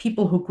know that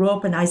people who grow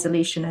up in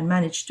isolation and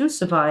manage to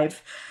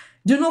survive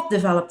do not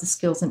develop the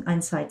skills and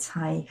insights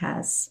Hai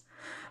has.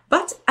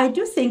 But I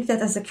do think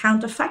that as a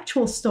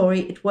counterfactual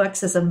story, it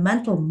works as a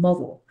mental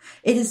model.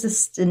 It is a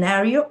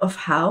scenario of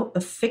how a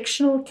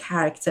fictional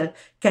character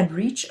can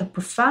reach a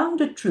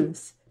profounder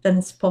truth than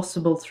is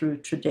possible through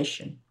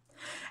tradition.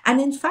 And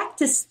in fact,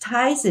 this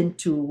ties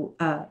into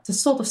the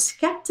sort of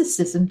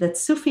skepticism that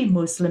Sufi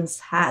Muslims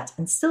had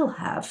and still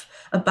have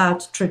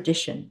about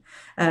tradition.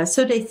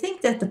 So they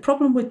think that the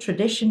problem with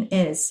tradition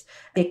is,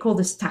 they call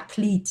this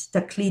taqlid.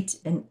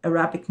 Taqlid in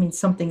Arabic means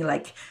something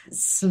like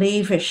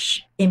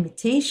slavish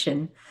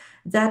imitation,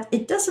 that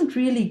it doesn't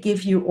really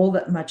give you all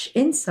that much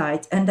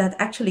insight, and that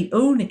actually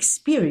own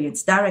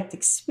experience, direct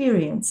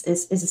experience,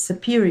 is a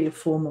superior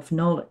form of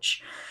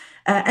knowledge.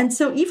 And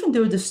so even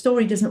though the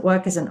story doesn't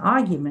work as an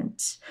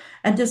argument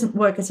and doesn't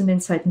work as an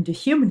insight into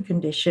human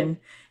condition,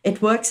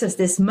 it works as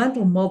this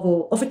mental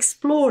model of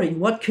exploring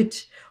what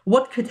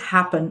could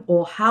happen,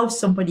 or how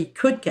somebody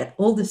could get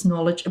all this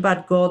knowledge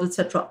about God,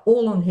 etc.,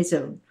 all on his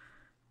own.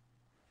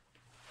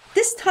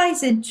 This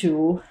ties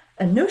into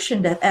a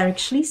notion that Eric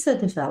Schließer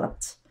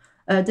developed,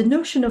 the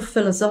notion of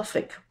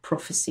philosophic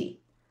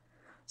prophecy.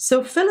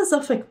 So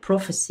philosophic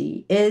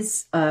prophecy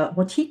is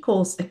what he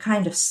calls a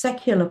kind of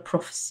secular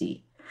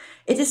prophecy.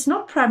 It is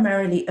not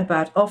primarily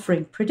about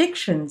offering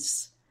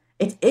predictions.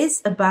 It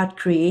is about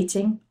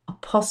creating a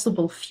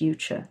possible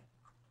future.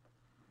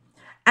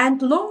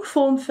 And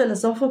long-form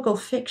philosophical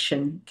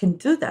fiction can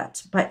do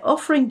that by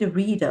offering the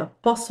reader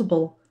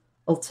possible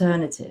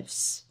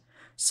alternatives.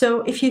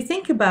 So if you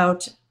think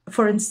about,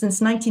 for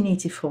instance,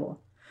 1984.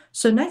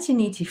 So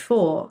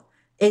 1984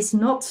 is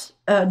not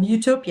a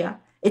utopia.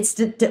 It's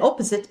the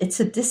opposite, it's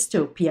a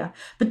dystopia.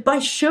 But by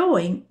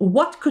showing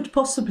what could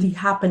possibly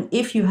happen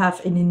if you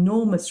have an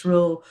enormous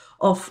role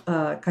of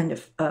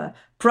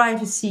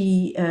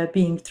privacy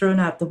being thrown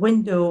out the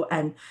window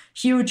and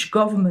huge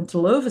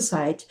governmental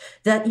oversight,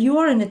 that you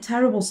are in a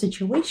terrible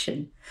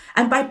situation.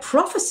 And by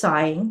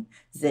prophesying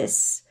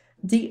this,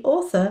 the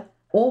author,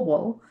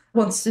 Orwell,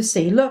 wants to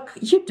say, look,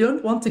 you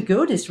don't want to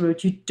go this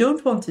route. You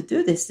don't want to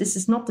do this. This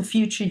is not the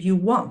future you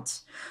want.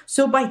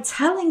 So by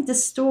telling the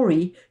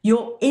story,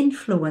 you're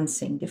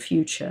influencing the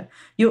future.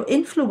 You're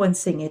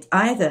influencing it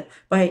either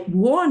by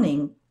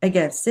warning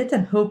against it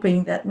and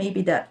hoping that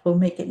maybe that will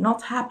make it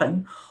not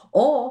happen,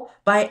 or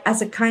by,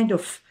 as a kind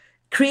of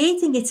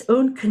creating its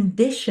own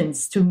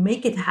conditions to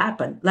make it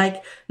happen.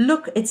 Like,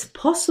 look, it's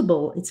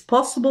possible. It's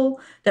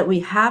possible that we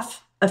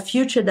have a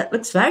future that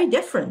looks very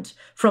different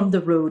from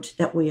the road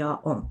that we are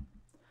on.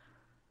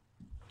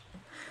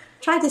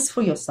 Try this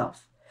for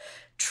yourself.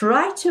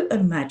 Try to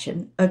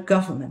imagine a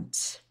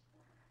government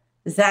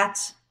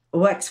that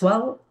works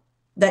well,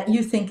 that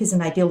you think is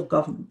an ideal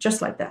government,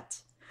 just like that.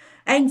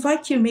 I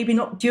invite you, maybe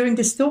not during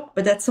this talk,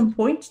 but at some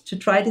point, to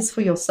try this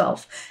for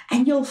yourself.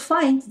 And you'll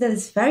find that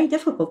it's very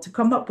difficult to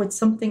come up with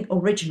something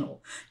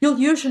original. You'll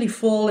usually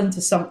fall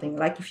into something,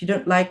 like if you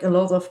don't like a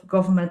lot of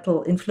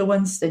governmental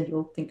influence, then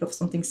you'll think of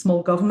something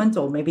small government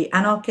or maybe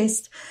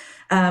anarchist.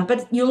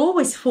 But you'll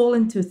always fall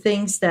into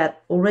things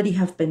that already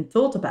have been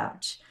thought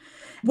about.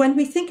 When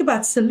we think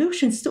about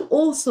solutions to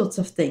all sorts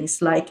of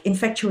things like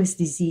infectious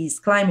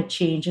disease, climate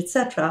change,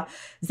 etc.,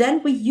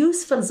 then we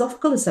use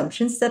philosophical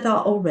assumptions that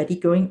are already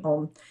going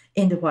on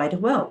in the wider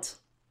world.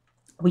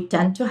 We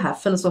tend to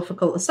have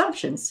philosophical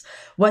assumptions,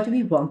 whether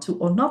we want to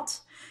or not.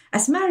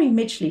 As Mary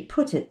Midgley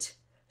put it,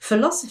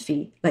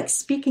 philosophy, like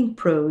speaking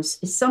prose,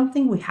 is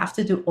something we have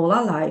to do all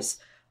our lives,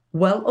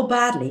 well or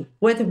badly,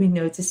 whether we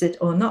notice it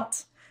or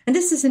not. And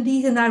this is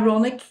indeed an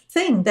ironic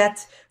thing,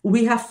 that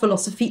we have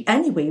philosophy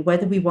anyway,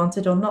 whether we want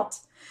it or not.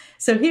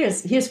 So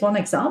here's one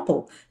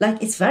example.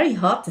 Like, it's very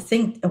hard to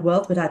think a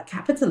world without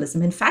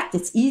capitalism. In fact,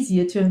 it's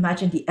easier to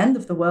imagine the end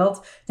of the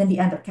world than the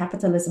end of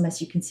capitalism, as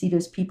you can see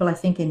those people, I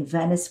think, in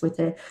Venice with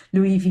the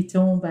Louis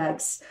Vuitton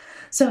bags.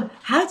 So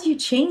how do you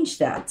change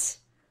that?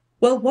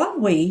 Well,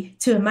 one way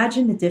to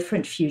imagine a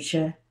different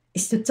future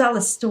is to tell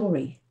a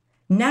story.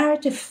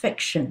 Narrative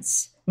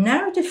fictions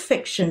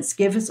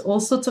give us all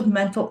sorts of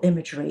mental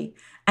imagery,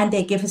 and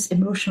they give us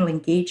emotional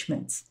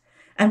engagement.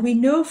 And we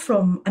know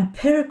from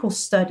empirical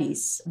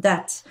studies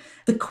that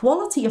the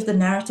quality of the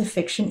narrative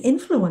fiction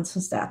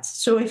influences that.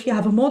 So if you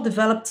have a more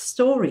developed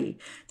story,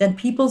 then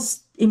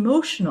people's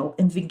emotional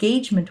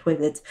engagement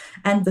with it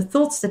and the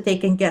thoughts that they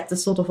can get, the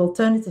sort of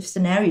alternative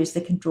scenarios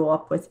they can draw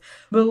up with,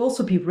 will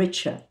also be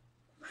richer.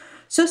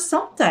 So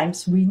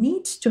sometimes we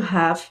need to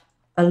have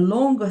a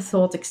longer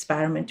thought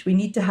experiment. We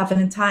need to have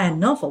an entire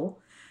novel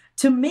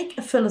to make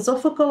a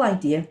philosophical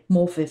idea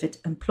more vivid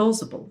and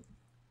plausible.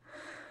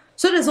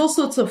 So there's all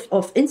sorts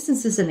of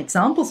instances and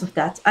examples of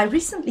that. I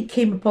recently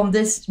came upon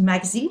this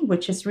magazine,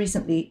 which is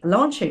recently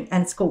launching,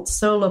 and it's called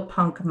Solar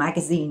Punk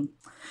Magazine.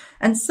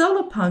 And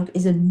solar punk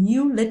is a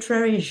new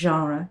literary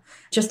genre,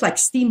 just like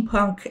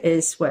steampunk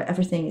is, where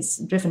everything is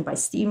driven by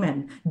steam,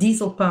 and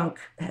diesel punk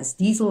has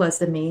diesel as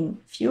the main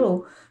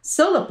fuel.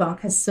 Solar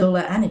punk has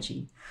solar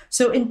energy.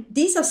 So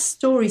these are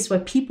stories where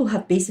people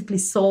have basically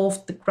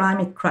solved the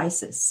climate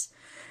crisis.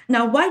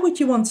 Now, why would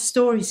you want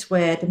stories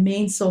where the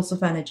main source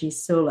of energy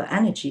is solar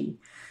energy?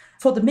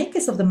 For the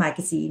makers of the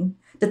magazine,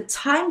 the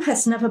time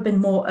has never been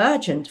more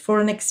urgent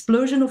for an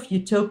explosion of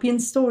utopian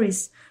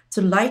stories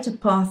to light a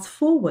path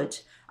forward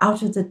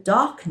out of the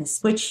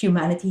darkness which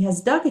humanity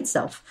has dug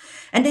itself.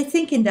 And I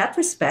think in that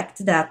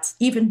respect that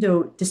even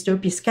though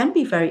dystopias can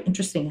be very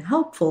interesting and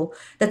helpful,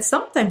 that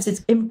sometimes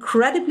it's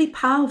incredibly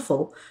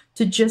powerful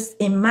to just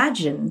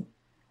imagine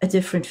a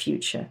different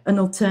future, an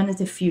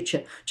alternative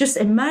future. Just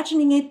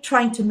imagining it,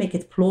 trying to make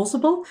it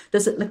plausible.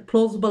 Does it look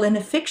plausible in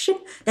a fiction?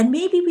 Then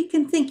maybe we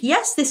can think,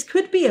 yes, this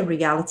could be a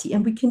reality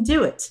and we can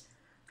do it.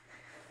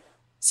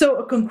 So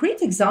a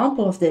concrete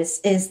example of this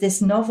is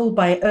this novel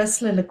by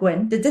Ursula Le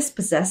Guin, The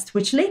Dispossessed,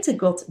 which later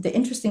got the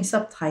interesting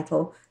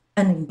subtitle,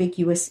 An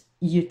Ambiguous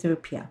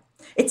Utopia.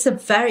 It's a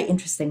very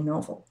interesting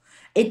novel.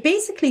 It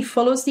basically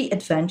follows the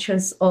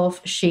adventures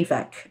of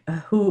Shevak,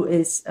 who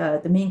is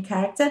the main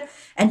character,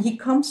 and he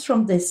comes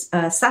from this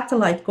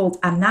satellite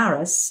called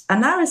Anaris.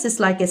 Anaris is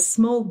like a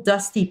small,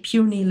 dusty,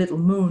 puny little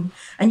moon,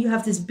 and you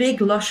have this big,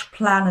 lush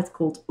planet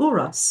called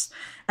Uros.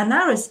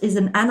 Anaris is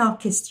an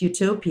anarchist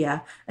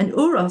utopia, and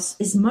Uros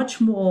is much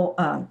more,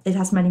 it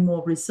has many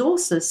more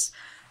resources,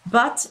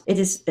 but it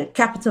is a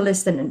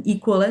capitalist and an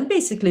equal, and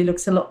basically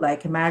looks a lot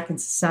like American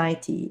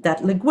society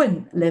that Le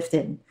Guin lived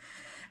in.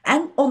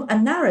 And on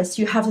Anaris,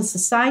 you have a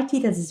society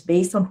that is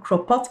based on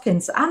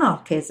Kropotkin's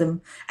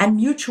anarchism and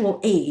mutual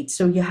aid.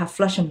 So you have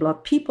flesh and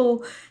blood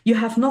people, you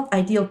have not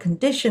ideal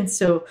conditions.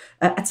 So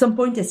at some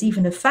point, there's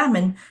even a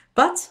famine.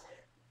 But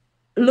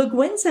Le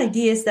Guin's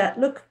idea is that,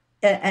 look,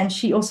 and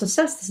she also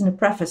says this in the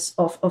preface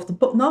of the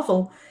book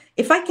novel,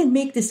 if I can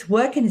make this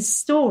work in a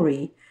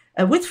story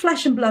with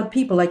flesh and blood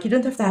people, like you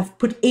don't have to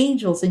put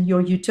angels in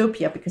your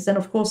utopia, because then,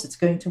 of course, it's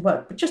going to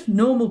work, but just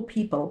normal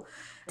people,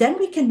 then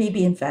we can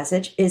maybe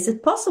envisage, is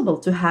it possible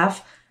to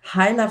have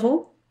high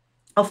level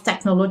of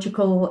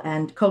technological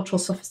and cultural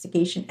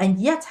sophistication and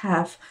yet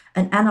have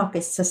an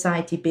anarchist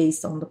society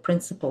based on the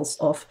principles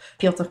of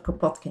Pyotr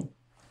Kropotkin?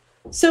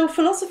 So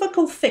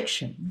philosophical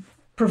fiction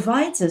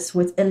provides us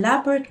with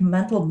elaborate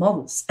mental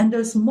models, and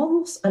those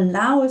models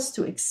allow us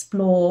to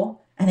explore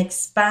and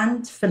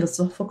expand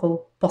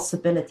philosophical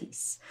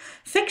possibilities.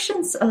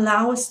 Fictions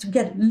allow us to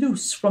get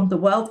loose from the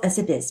world as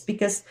it is,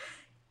 because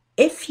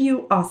if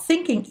you are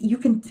thinking, you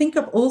can think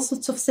up all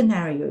sorts of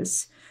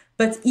scenarios,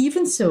 but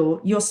even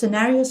so, your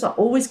scenarios are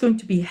always going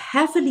to be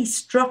heavily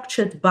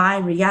structured by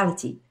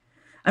reality.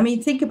 I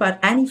mean, think about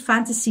any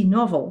fantasy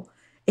novel.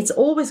 It's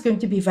always going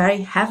to be very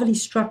heavily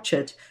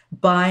structured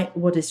by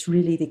what is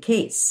really the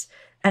case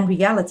and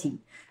reality.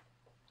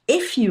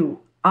 If you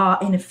are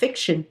in a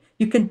fiction,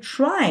 you can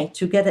try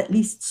to get at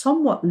least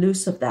somewhat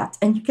loose of that,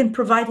 and you can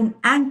provide an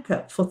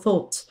anchor for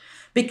thought.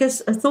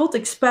 Because a thought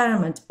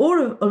experiment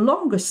or a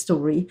longer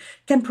story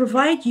can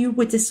provide you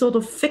with this sort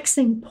of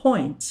fixing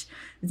point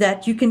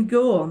that you can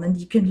go on and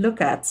you can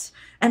look at.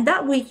 And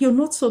that way you're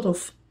not sort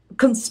of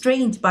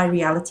constrained by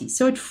reality.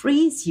 So it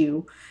frees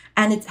you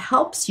and it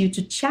helps you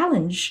to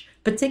challenge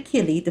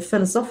particularly the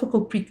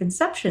philosophical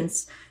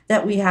preconceptions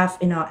that we have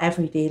in our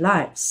everyday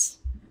lives.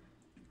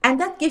 And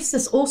that gives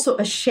us also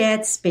a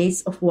shared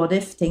space of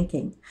what-if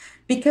thinking.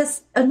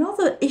 Because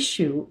another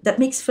issue that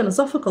makes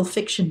philosophical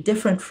fiction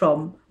different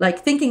from like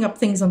thinking up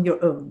things on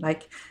your own,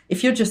 like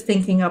if you're just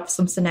thinking up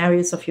some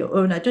scenarios of your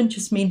own, I don't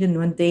just mean the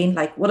mundane,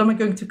 like what am I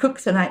going to cook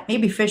tonight?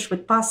 Maybe fish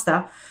with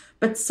pasta,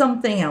 but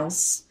something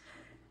else.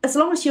 As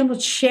long as you're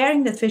not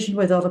sharing that vision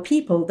with other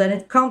people, then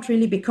it can't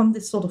really become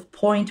this sort of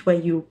point where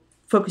you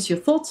focus your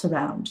thoughts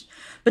around.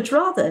 But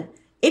rather,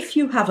 if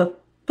you have a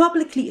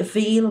publicly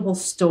available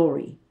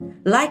story,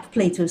 like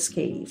Plato's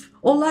Cave,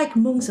 or like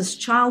Munch's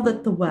Child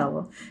at the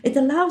Well, it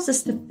allows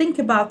us to think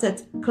about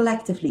it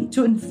collectively,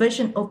 to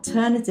envision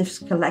alternatives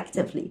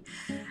collectively.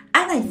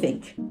 And I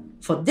think,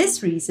 for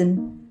this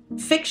reason,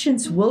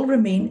 fictions will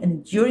remain an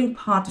enduring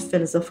part of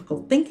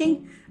philosophical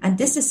thinking, and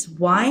this is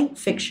why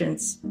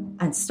fictions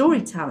and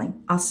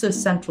storytelling are so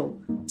central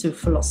to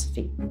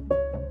philosophy.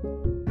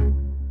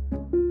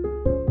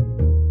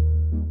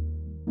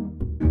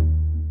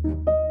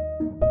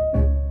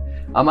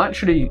 I'm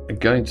actually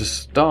going to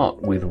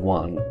start with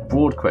one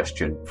broad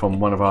question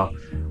from one of our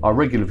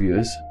regular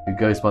viewers who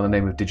goes by the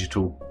name of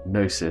Digital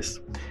Gnosis.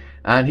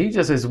 And he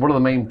just says, what are the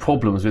main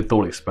problems with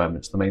thought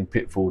experiments, the main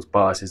pitfalls,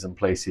 biases and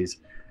places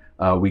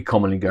we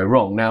commonly go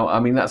wrong? Now, I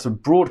mean, that's a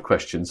broad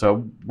question.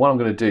 So what I'm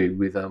going to do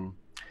with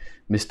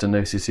Mr.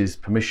 Gnosis's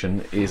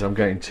permission is I'm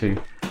going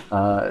to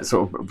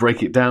sort of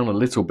break it down a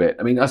little bit.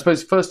 I mean, I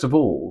suppose, first of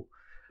all,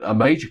 a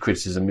major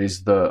criticism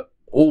is that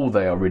all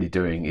they are really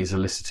doing is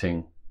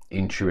eliciting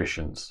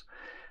intuitions,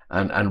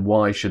 and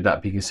why should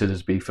that be considered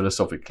to be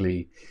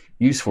philosophically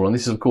useful? And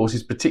this, of course,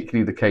 is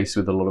particularly the case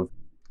with a lot of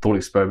thought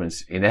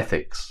experiments in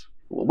ethics.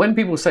 When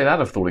people say that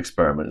of thought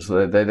experiments,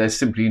 they're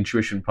simply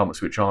intuition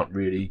pumps which aren't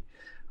really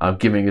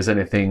giving us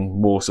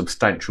anything more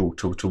substantial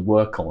to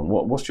work on.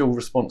 What's your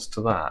response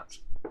to that?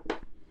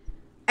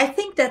 I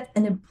think that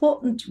an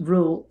important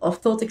rule of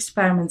thought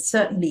experiments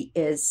certainly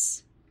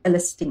is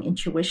eliciting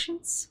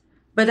intuitions,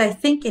 but I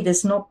think it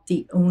is not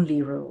the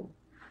only role.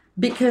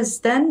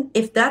 Because then,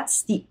 if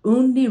that's the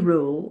only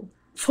role,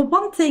 for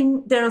one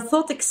thing, there are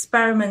thought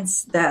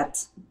experiments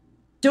that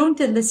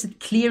don't elicit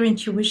clear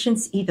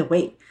intuitions either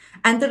way,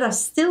 and that are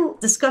still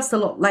discussed a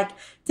lot. Like,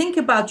 think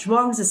about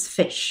Zhuangzi's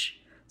fish.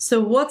 So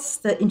what's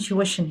the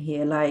intuition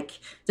here? Like,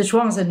 does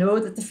Zhuangzi know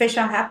that the fish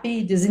are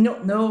happy? Does he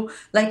not know?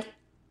 Like,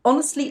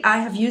 honestly, I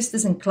have used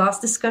this in class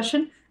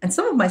discussion, and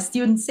some of my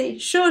students say,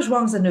 sure,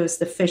 Zhuangzi knows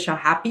the fish are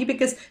happy,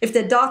 because if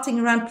they're darting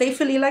around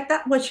playfully like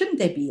that, why shouldn't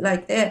they be?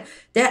 Like, they're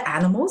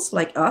animals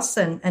like us,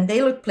 and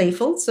they look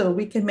playful, so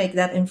we can make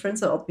that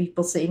inference. Or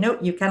people say, no,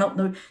 you cannot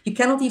know. You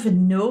cannot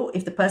even know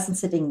if the person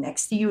sitting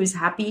next to you is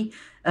happy.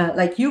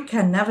 Like, you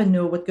can never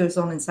know what goes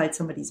on inside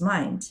somebody's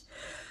mind.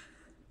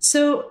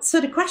 So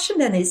the question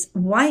then is,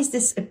 why is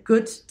this a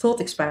good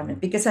thought experiment?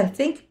 Because I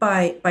think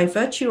by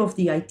virtue of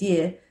the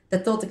idea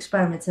that thought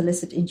experiments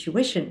elicit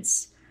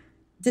intuitions,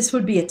 this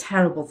would be a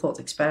terrible thought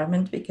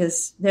experiment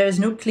because there is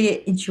no clear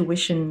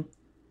intuition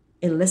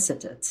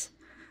elicited.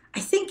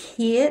 I think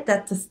here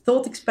that the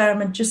thought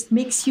experiment just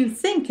makes you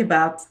think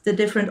about the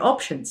different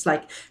options,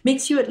 like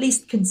makes you at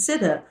least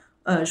consider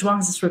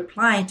Zhuangzi's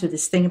reply to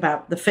this thing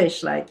about the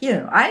fish. Like,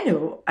 I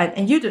know,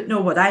 and you don't know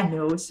what I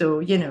know, so,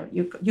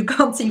 you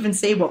can't even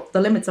say what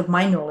the limits of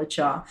my knowledge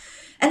are.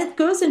 And it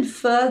goes in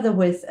further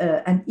with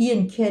an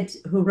Ian Kidd,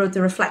 who wrote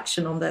the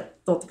reflection on that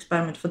thought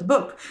experiment for the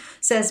book,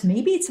 says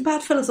maybe it's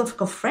about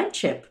philosophical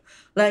friendship.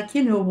 Like,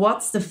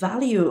 what's the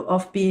value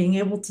of being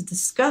able to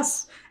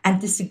discuss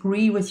and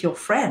disagree with your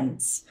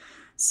friends?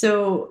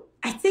 So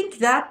I think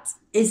that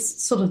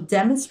is sort of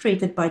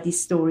demonstrated by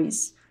these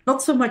stories,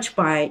 not so much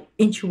by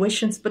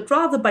intuitions, but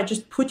rather by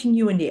just putting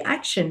you in the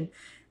action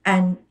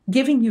and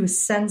giving you a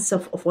sense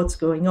of what's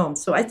going on.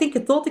 So I think a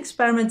thought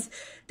experiment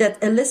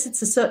that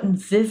elicits a certain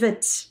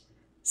vivid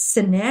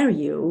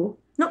scenario,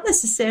 not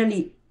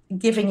necessarily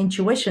giving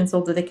intuitions,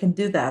 although they can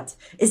do that,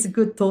 is a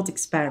good thought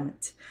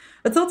experiment.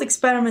 A thought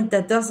experiment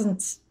that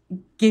doesn't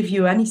give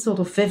you any sort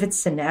of vivid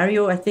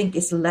scenario, I think,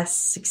 is less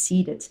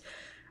succeeded.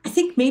 I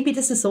think maybe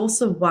this is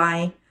also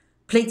why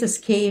Plato's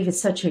Cave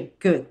is such a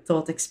good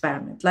thought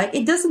experiment. Like,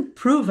 it doesn't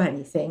prove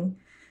anything.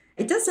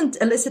 It doesn't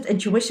elicit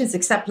intuitions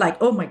except like,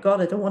 oh my God,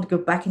 I don't want to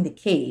go back in the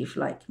cave.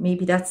 Like,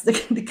 maybe that's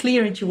the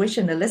clear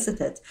intuition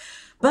elicited.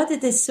 But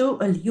it is so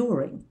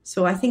alluring.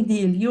 So I think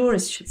the allure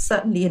is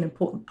certainly an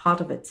important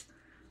part of it.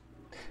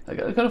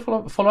 I've got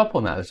to follow up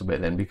on that a little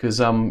bit then, because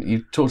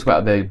you talked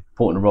about the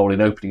important role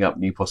in opening up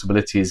new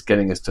possibilities,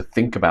 getting us to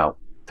think about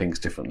things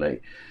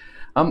differently.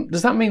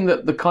 Does that mean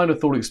that the kind of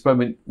thought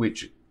experiment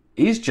which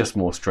is just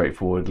more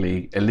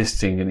straightforwardly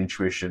eliciting an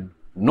intuition,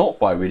 not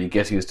by really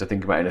getting us to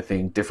think about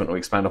anything different or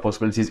expand our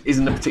possibilities,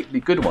 isn't a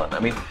particularly good one? I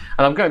mean,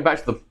 and I'm going back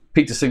to the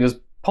Peter Singer's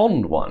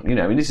pond one.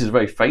 This is a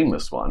very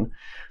famous one.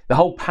 The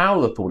whole power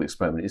of the thought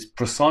experiment is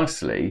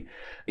precisely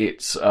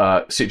its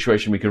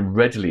situation we can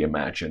readily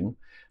imagine.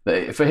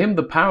 For him,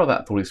 the power of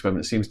that thought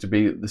experiment seems to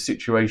be that the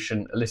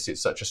situation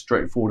elicits such a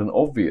straightforward and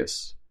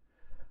obvious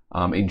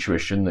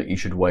intuition that you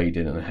should wade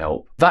in and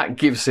help. That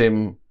gives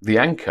him the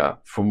anchor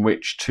from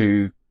which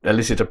to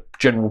elicit a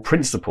general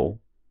principle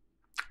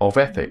of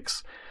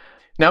ethics.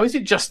 Now, is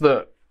it just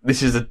that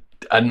this is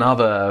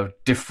another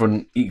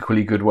different,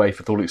 equally good way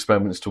for thought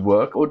experiments to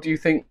work, or do you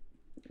think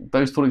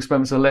those thought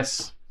experiments are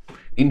less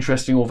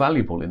interesting or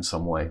valuable in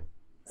some way?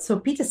 So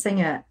Peter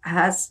Singer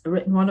has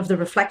written one of the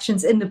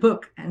reflections in the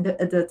book, and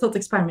the thought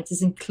experiment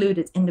is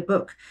included in the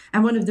book.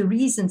 And one of the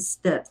reasons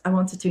that I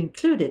wanted to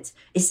include it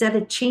is that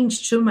it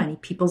changed so many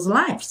people's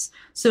lives.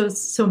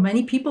 So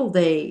many people,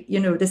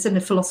 this in a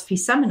philosophy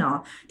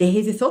seminar, they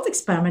hear the thought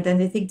experiment and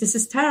they think this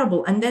is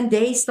terrible. And then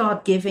they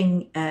start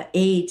giving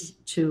aid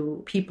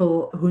to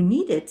people who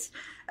need it.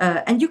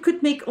 And you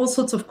could make all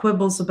sorts of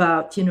quibbles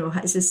about,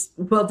 is this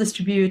well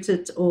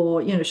distributed,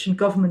 or, shouldn't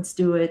governments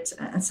do it,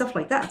 and stuff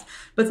like that.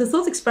 But the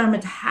thought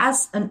experiment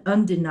has an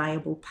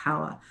undeniable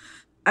power.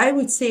 I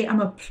would say I'm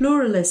a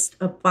pluralist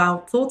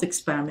about thought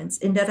experiments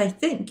in that I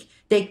think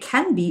they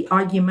can be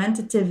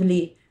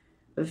argumentatively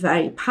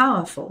very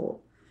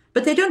powerful,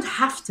 but they don't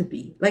have to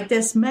be. Like,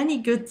 there's many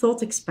good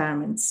thought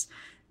experiments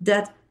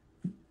that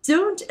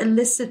don't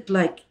elicit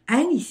like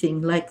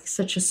anything like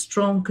such a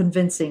strong,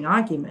 convincing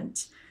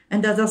argument,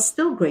 and that are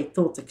still great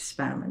thought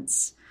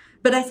experiments.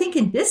 But I think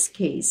in this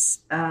case,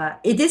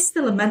 it is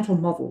still a mental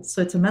model.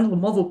 So it's a mental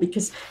model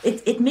because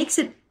it makes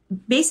it,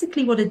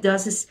 basically what it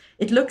does is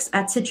it looks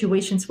at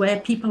situations where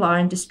people are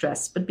in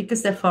distress, but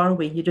because they're far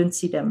away, you don't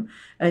see them.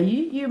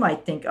 You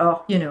might think,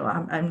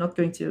 I'm not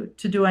going to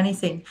do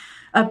anything.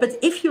 But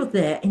if you're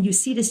there and you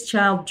see this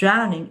child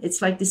drowning,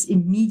 it's like this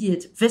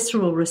immediate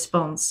visceral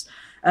response.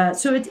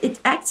 So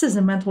it acts as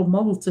a mental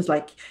model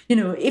to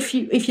if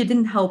you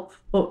didn't help,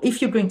 or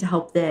if you're going to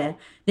help there,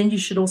 then you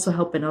should also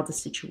help in other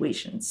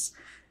situations.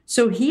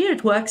 So here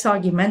it works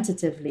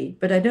argumentatively,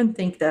 but I don't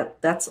think that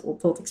that's all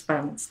thought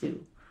experiments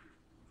do.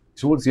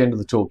 Towards the end of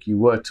the talk, you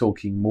were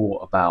talking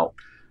more about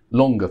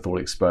longer thought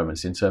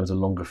experiments in terms of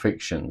longer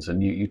fictions,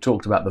 and you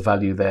talked about the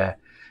value there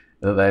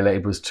that they're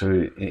able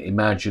to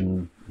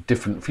imagine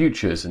different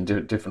futures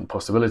and different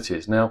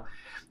possibilities. Now,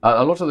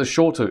 a lot of the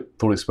shorter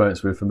thought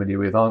experiments we're familiar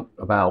with aren't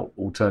about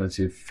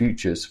alternative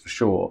futures for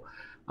sure.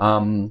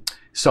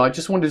 So I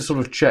just wanted to sort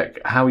of check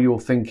how you're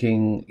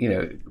thinking,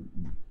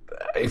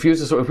 if we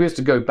was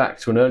to go back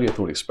to an earlier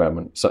thought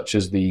experiment, such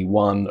as the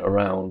one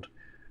around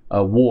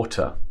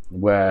water,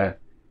 where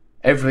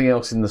everything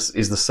else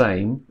is the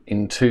same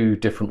in two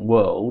different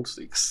worlds,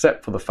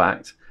 except for the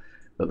fact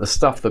that the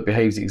stuff that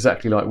behaves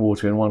exactly like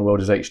water in one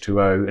world is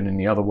H2O, and in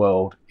the other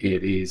world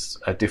it is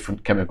a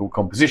different chemical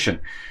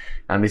composition.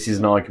 And this is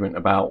an argument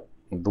about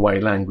the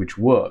way language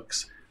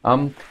works.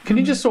 Can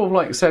you just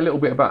sort of say a little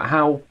bit about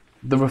how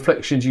the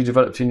reflections you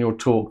developed in your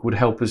talk would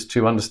help us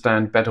to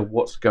understand better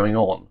what's going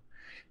on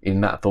in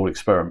that thought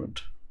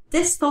experiment?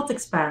 This thought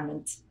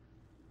experiment,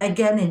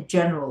 again in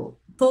general,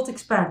 thought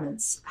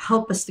experiments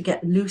help us to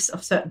get loose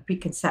of certain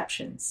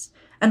preconceptions.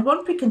 And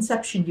one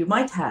preconception you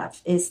might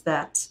have is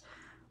that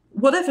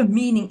whatever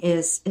meaning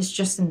is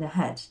just in the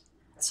head.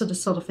 So the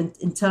sort of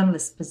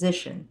internalist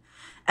position.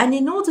 And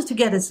in order to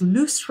get us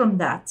loose from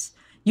that,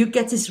 you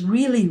get this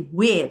really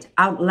weird,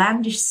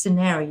 outlandish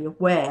scenario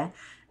where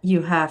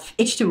you have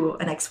H2O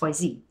and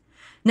XYZ.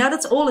 Now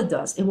that's all it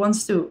does. It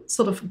wants to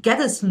sort of get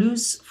us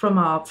loose from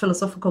our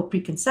philosophical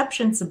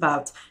preconceptions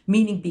about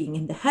meaning being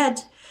in the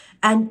head.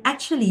 And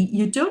actually,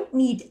 you don't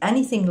need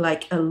anything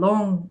like a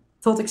long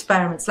thought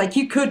experiments. Like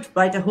you could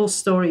write a whole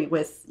story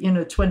with,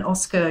 twin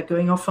Oscar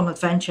going off on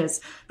adventures,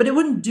 but it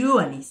wouldn't do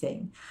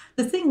anything.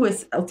 The thing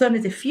with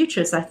alternative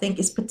futures, I think,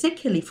 is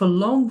particularly for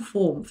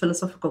long-form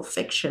philosophical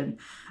fiction.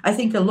 I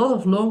think a lot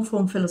of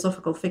long-form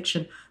philosophical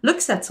fiction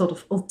looks at sort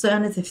of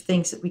alternative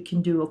things that we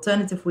can do,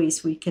 alternative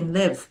ways we can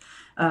live.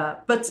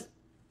 But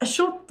a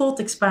short thought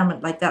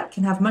experiment like that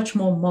can have much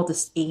more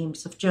modest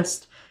aims of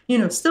just,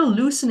 still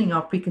loosening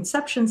our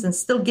preconceptions and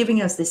still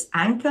giving us this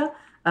anchor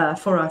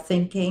for our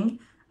thinking.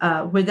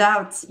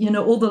 Without,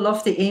 all the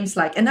lofty aims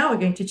and now we're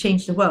going to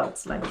change the world.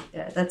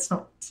 That's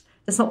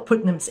not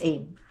Putnam's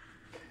aim.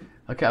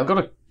 Okay, I've got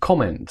a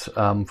comment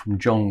from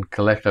John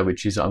Kaleka,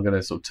 which is I'm going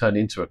to sort of turn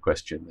into a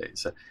question.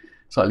 It's a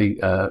slightly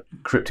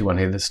cryptic one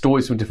here. The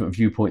stories from different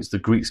viewpoints, the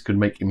Greeks could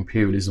make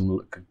imperialism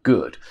look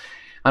good.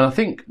 And I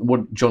think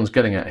what John's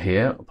getting at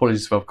here,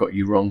 apologies if I've got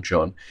you wrong,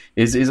 John,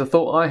 is a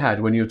thought I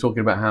had when you were talking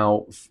about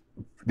how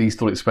these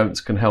thought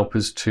experiments can help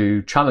us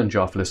to challenge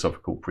our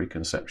philosophical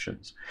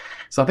preconceptions.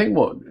 So I think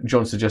what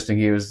John's suggesting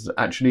here is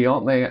actually,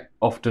 aren't they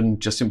often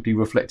just simply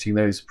reflecting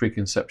those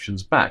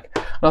preconceptions back?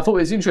 And I thought it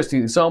was an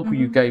interesting example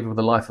you gave of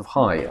the life of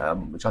Hai,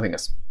 which I think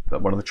that's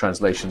one of the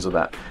translations of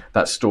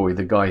that story,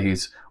 the guy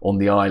who's on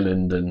the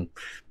island and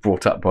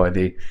brought up by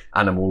the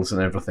animals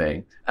and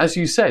everything. As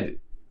you said,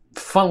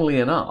 funnily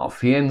enough,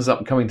 he ends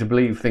up coming to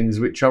believe things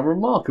which are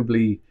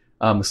remarkably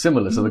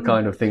similar to the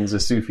kind of things a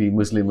Sufi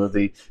Muslim of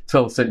the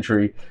 12th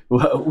century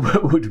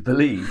would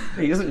believe.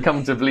 He doesn't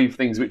come to believe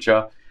things which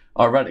are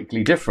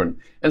radically different.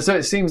 And so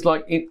it seems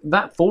like in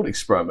that thought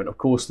experiment, of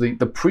course, the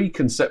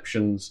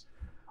preconceptions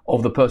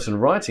of the person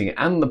writing it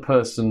and the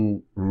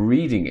person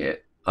reading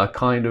it are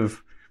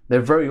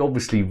they're very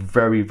obviously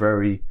very,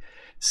 very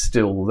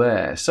still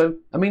there. So,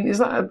 I mean, is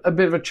that a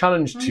bit of a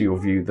challenge to your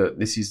view that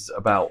this is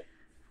about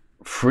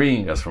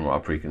freeing us from our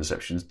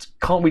preconceptions?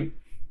 Can't we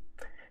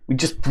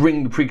just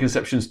bring the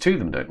preconceptions to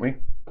them, don't we?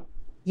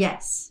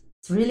 Yes.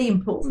 It's really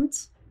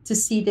important to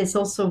see this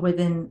also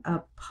within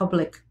a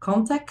public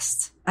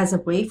context as a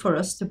way for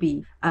us to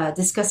be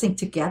discussing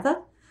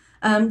together.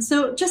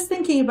 So just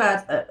thinking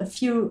about a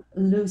few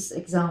loose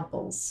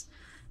examples.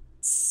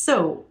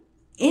 So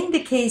in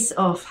the case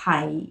of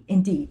Hai,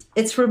 indeed,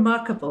 it's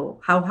remarkable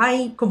how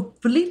Hai,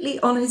 completely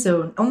on his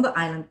own, on the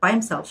island by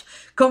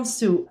himself, comes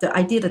to the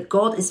idea that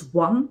God is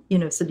one,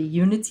 so the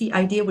unity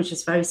idea, which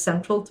is very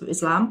central to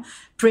Islam,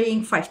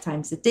 praying 5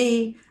 times a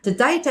day, the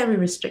dietary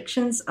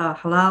restrictions are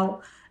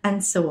halal,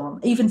 and so on,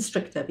 even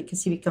stricter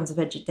because he becomes a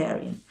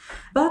vegetarian.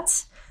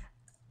 But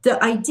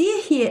the idea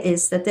here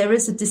is that there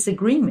is a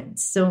disagreement.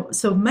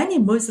 So many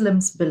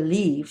Muslims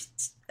believe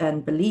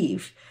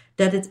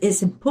that it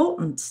is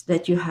important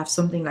that you have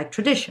something like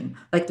tradition,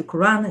 like the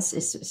Quran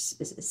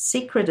is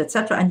sacred,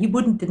 etc. And he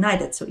wouldn't deny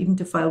that. So Ibn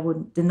Tufayl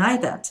wouldn't deny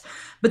that.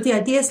 But the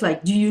idea is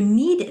do you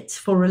need it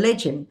for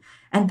religion?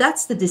 And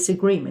that's the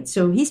disagreement.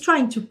 So he's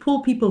trying to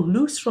pull people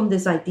loose from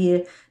this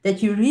idea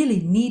that you really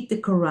need the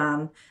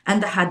Quran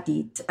and the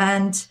Hadith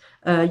and,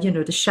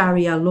 the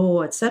Sharia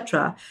law,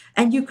 etc.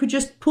 And you could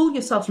just pull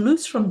yourself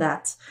loose from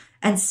that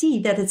and see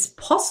that it's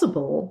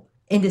possible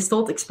in this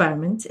thought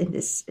experiment, in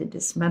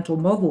this mental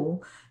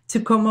model, to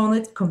come on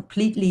it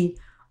completely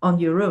on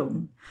your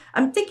own.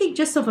 I'm thinking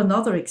just of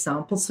another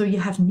example. So you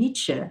have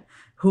Nietzsche,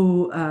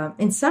 who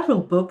in several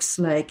books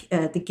like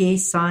The Gay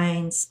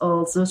Science,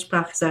 or So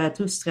sprach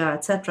Zarathustra,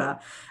 etc.,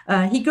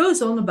 he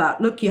goes on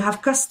about, look, you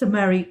have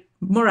customary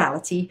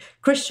morality,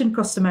 Christian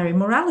customary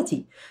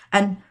morality,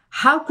 and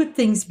how could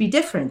things be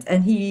different?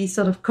 And he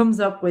sort of comes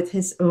up with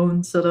his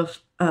own sort of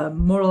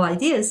moral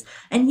ideas,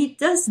 and he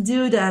does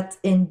do that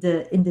in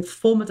the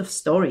format of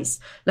stories,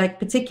 like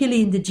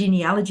particularly in the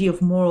genealogy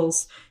of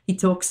morals. He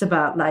talks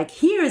about like,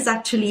 here is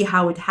actually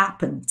how it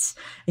happened.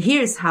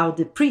 Here's how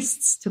the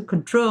priests took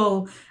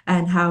control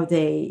and how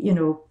they,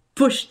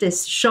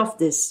 shoved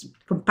this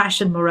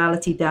compassion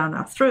morality down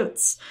our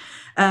throats.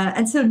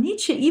 And so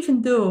Nietzsche,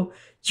 even though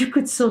you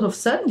could sort of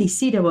certainly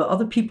see there were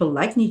other people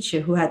like Nietzsche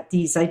who had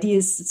these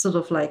ideas, sort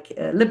of like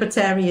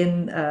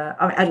libertarian,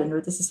 I don't know,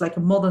 this is like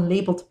a modern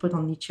label to put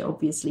on Nietzsche,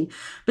 obviously,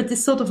 but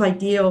this sort of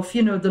idea of,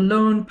 the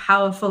lone,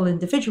 powerful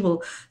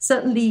individual,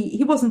 certainly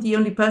he wasn't the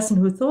only person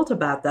who thought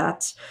about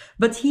that,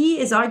 but he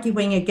is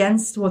arguing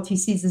against what he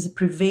sees as a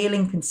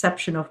prevailing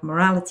conception of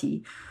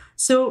morality.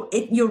 So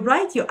you're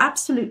right, you're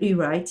absolutely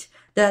right,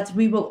 that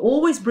we will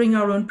always bring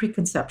our own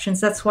preconceptions.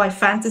 That's why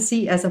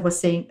fantasy, as I was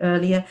saying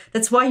earlier,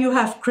 that's why you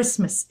have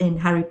Christmas in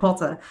Harry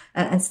Potter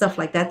and stuff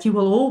like that. You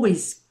will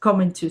always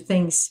come into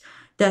things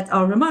that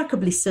are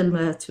remarkably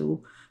similar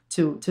to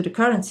the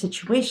current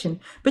situation,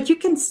 but you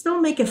can still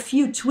make a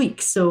few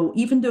tweaks. So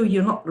even though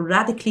you're not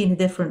radically in a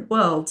different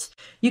world,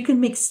 you can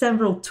make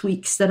several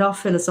tweaks that are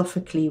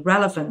philosophically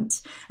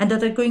relevant and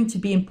that are going to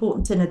be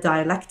important in a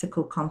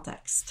dialectical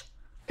context.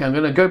 I'm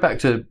going to go back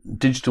to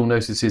digital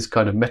gnosis'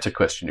 kind of meta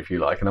question, if you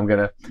like, and I'm going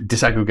to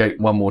disaggregate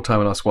one more time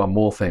and ask one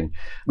more thing,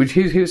 which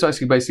here's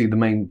actually basically the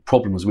main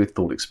problems with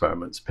thought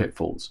experiments,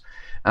 pitfalls.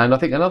 And I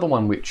think another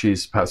one which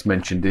is perhaps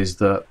mentioned is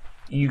that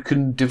you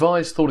can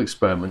devise thought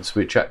experiments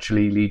which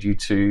actually lead you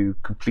to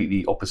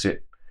completely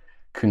opposite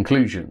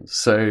conclusions.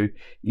 So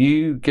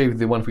you gave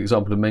the wonderful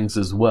example of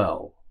Mengs's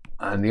well,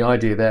 and the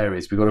idea there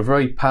is we've got a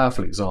very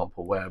powerful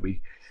example where we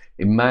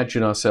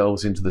imagine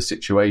ourselves into the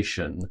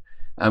situation.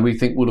 And we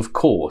think, well, of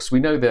course, we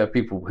know there are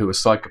people who are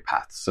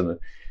psychopaths, and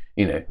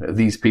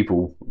these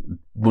people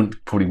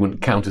probably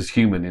wouldn't count as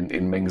human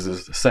in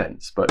Mengs's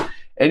sense. But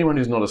anyone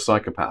who's not a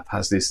psychopath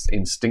has this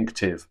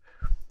instinctive,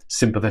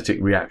 sympathetic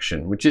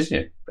reaction, which is,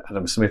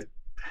 Adam Smith,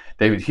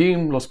 David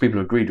Hume, lots of people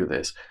have agreed with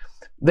this.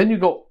 Then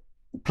you've got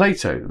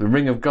Plato, the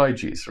ring of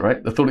Gyges,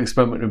 right? The thought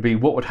experiment would be,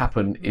 what would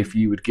happen if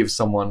you would give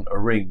someone a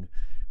ring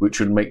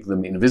which would make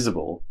them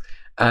invisible?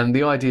 And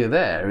the idea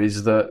there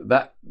is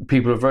that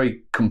people are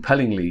very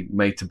compellingly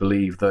made to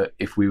believe that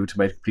if we were to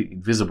make it completely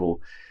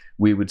invisible,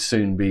 we would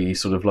soon be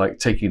sort of like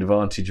taking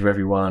advantage of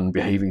everyone,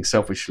 behaving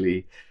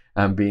selfishly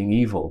and being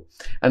evil.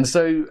 And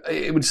so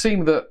it would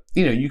seem that,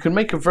 you can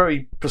make a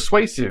very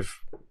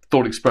persuasive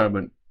thought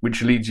experiment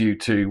which leads you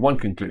to one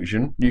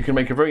conclusion. You can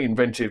make a very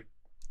inventive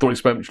thought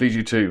experiment which leads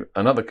you to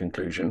another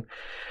conclusion.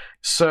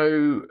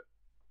 So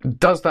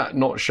does that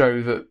not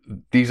show that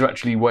these are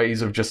actually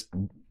ways of just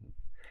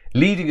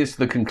leading us to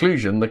the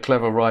conclusion the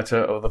clever writer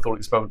of the thought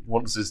experiment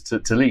wants us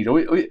to lead?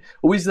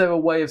 Or is there a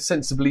way of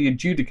sensibly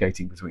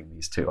adjudicating between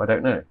these two? I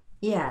don't know.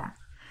 Yeah.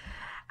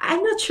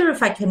 I'm not sure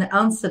if I can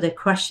answer the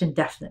question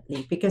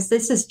definitely, because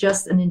this is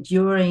just an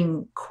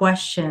enduring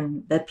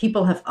question that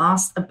people have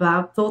asked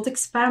about thought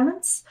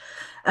experiments.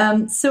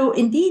 So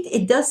indeed,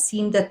 it does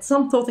seem that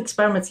some thought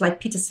experiments like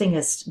Peter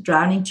Singer's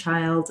Drowning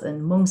Child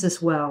and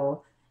Mengs's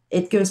Well,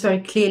 it goes very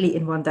clearly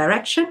in one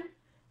direction.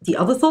 The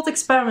other thought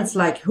experiments,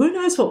 like who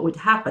knows what would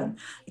happen.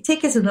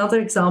 Take as another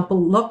example,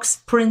 Locke's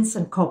Prince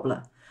and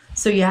Cobbler.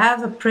 So you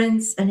have a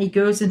prince and he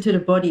goes into the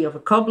body of a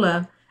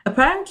cobbler.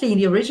 Apparently in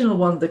the original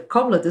one, the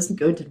cobbler doesn't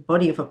go into the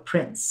body of a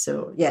prince.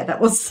 So yeah, that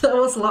was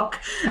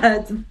Locke.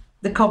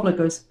 The cobbler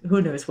goes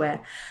who knows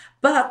where.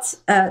 But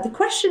the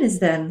question is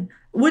then,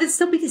 would it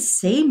still be the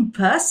same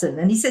person?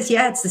 And he says,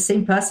 yeah, it's the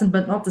same person,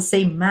 but not the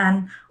same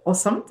man or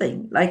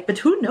something. But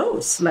who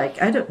knows?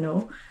 I don't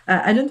know.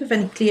 I don't have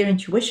any clear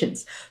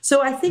intuitions.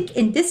 So I think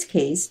in this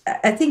case,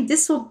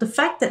 the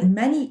fact that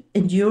many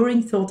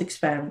enduring thought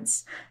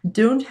experiments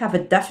don't have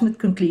a definite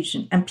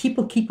conclusion and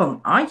people keep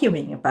on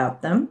arguing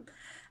about them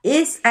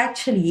is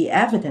actually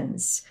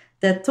evidence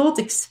that thought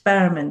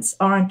experiments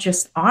aren't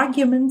just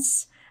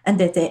arguments and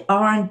that they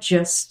aren't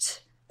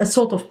just a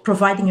sort of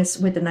providing us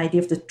with an idea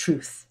of the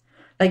truth.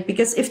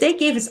 Because if they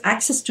gave us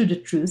access to the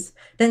truth,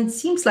 then it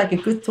seems like a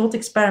good thought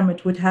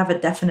experiment would have a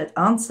definite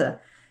answer.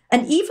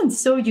 And even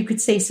so, you could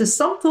say, so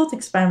some thought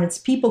experiments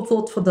people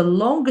thought for the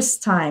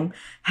longest time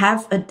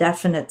have a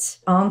definite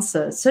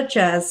answer, such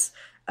as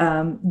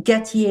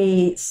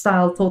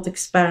Gettier-style thought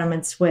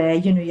experiments where,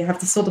 you have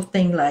the sort of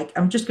thing like,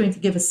 I'm just going to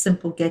give a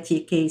simple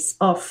Gettier case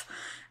of,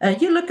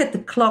 you look at the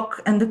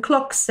clock and the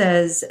clock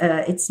says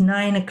it's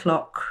 9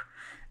 o'clock.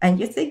 And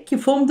you think you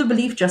form the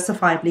belief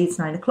justifiably it's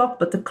 9 o'clock,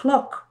 but the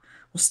clock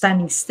was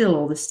standing still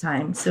all this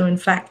time. So in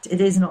fact,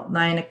 it is not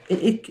 9.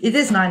 It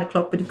is 9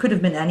 o'clock, but it could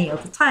have been any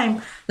other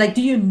time.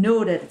 Do you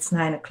know that it's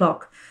 9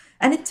 o'clock?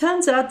 And it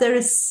turns out there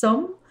is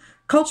some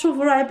cultural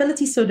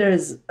variability. So there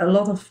is a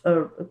lot of,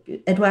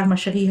 Edouard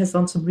Machery has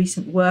done some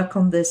recent work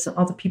on this, and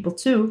other people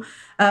too.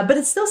 But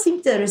it still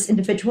seems there is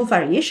individual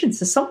variation.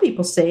 So some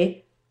people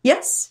say,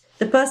 yes,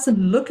 the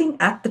person looking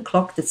at the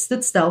clock that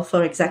stood still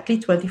for exactly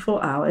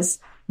 24 hours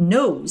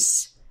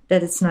knows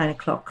that it's 9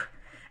 o'clock.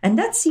 And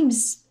that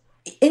seems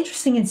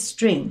interesting and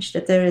strange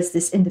that there is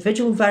this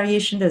individual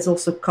variation. There's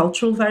also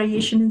cultural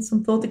variation in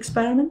some thought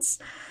experiments.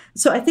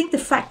 So I think the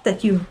fact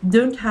that you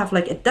don't have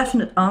like a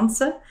definite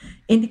answer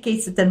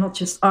indicates that they're not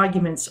just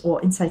arguments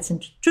or insights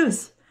into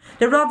truth.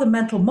 They're rather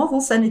mental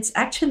models, and it's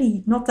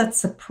actually not that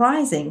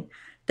surprising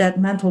that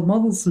mental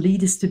models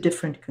lead us to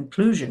different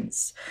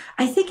conclusions.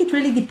 I think it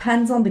really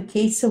depends on the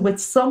case. So with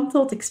some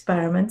thought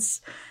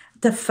experiments,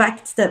 the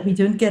fact that we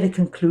don't get a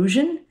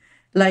conclusion,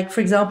 like,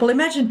 for example,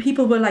 imagine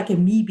people were like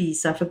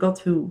amoebas. I forgot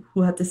who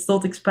had this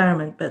thought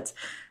experiment, but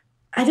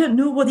I don't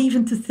know what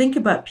even to think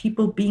about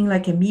people being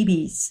like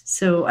amoebas.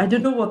 So I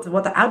don't know what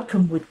the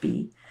outcome would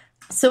be.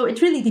 So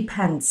it really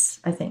depends,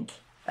 I think.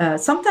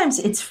 Sometimes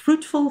it's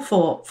fruitful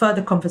for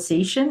further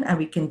conversation and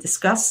we can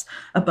discuss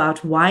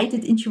about why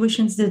did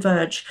intuitions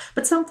diverge.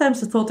 But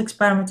sometimes the thought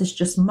experiment is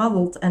just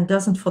muddled and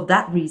doesn't for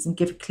that reason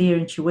give a clear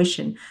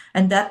intuition.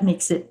 And that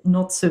makes it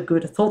not so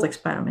good a thought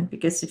experiment,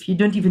 because if you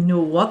don't even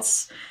know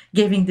what's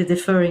giving the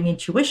differing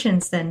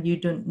intuitions, then you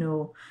don't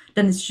know,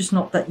 then it's just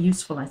not that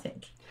useful, I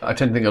think. I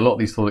tend to think a lot of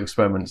these thought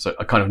experiments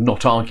are kind of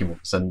not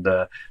arguments, and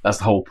that's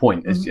the whole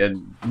point.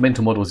 Mm-hmm.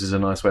 Mental models is a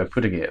nice way of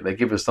putting it. They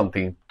give us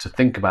something to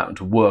think about and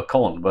to work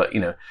on, but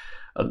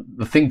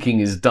the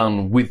thinking is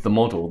done with the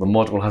model. The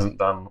model hasn't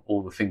done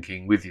all the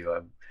thinking with you.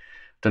 I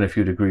don't know if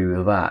you'd agree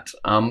with that.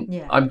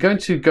 Yeah. I'm going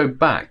to go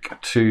back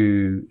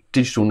to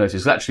digital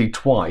notice. Actually,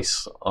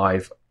 twice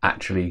I've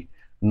actually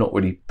not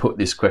really put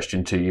this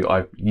question to you.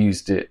 I've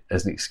used it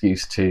as an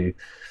excuse to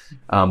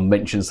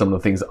mention some of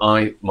the things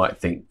I might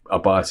think are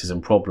biases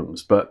and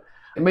problems, but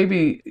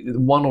maybe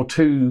one or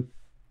two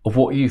of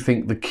what you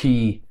think the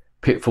key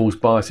pitfalls,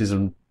 biases,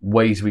 and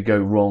ways we go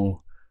wrong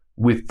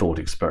with thought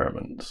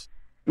experiments.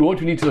 What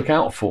do we need to look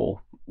out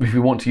for if we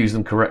want to use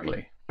them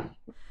correctly?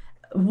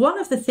 One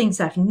of the things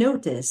I've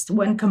noticed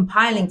when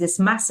compiling this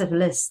massive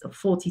list of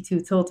 42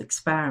 thought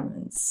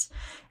experiments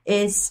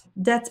is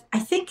that I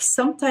think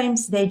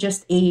sometimes they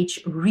just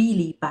age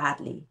really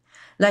badly.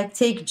 Like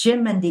take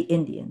Jim and the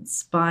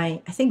Indians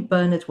by, I think,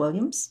 Bernard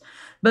Williams.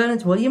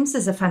 Bernard Williams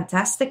is a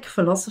fantastic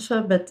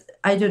philosopher, but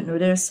I don't know,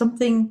 there's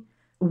something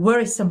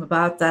worrisome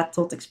about that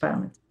thought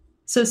experiment.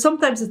 So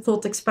sometimes a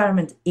thought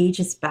experiment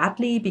ages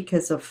badly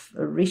because of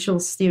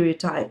racial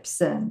stereotypes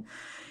and,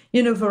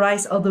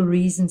 various other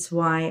reasons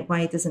why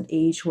it doesn't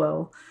age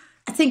well.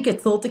 I think a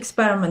thought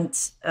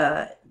experiment,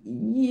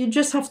 you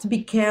just have to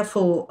be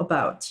careful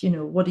about,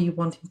 what are you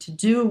wanting to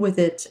do with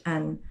it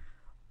and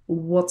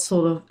what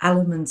sort of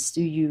elements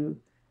do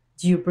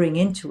you bring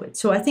into it.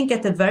 So I think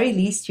at the very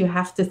least, you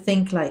have to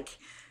think like,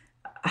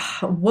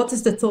 what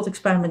is the thought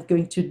experiment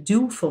going to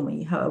do for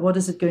me? What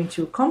is it going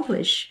to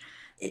accomplish?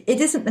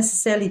 It isn't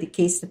necessarily the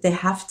case that they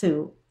have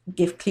to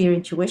give clear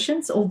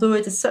intuitions, although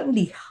it is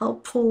certainly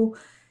helpful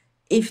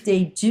if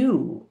they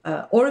do,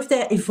 or if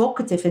they're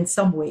evocative in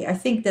some way. I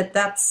think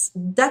that's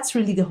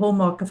really the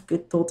hallmark of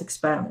good thought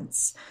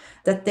experiments,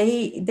 that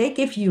they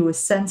give you a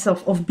sense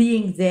of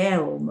being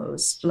there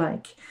almost.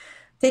 Like,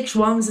 take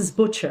Zhuangzi's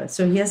butcher.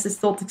 So he has this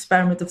thought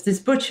experiment of this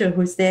butcher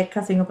who's there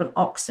cutting up an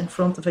ox in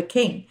front of a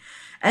king.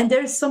 And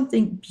there is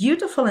something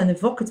beautiful and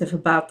evocative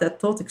about that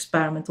thought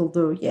experiment,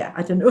 although,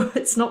 I don't know,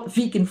 it's not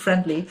vegan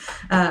friendly,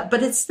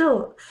 but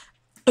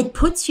it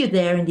puts you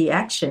there in the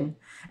action.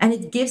 And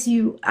it gives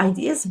you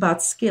ideas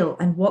about skill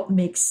and what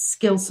makes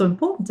skill so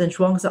important. And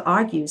Zhuangzi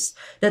argues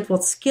that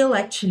what skill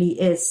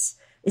actually is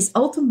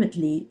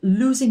ultimately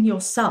losing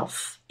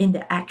yourself in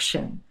the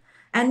action.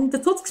 And the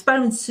thought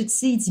experiment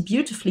succeeds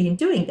beautifully in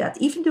doing that,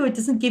 even though it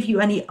doesn't give you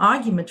any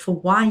argument for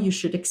why you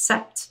should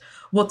accept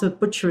what the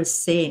butcher is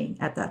saying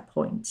at that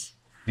point.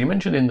 You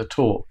mentioned in the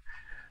talk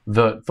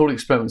that thought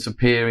experiments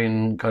appear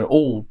in kind of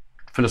all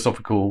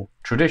philosophical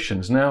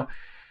traditions. Now,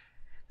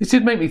 this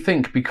did make me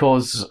think,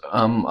 because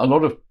a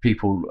lot of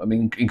people,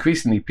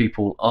 increasingly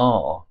people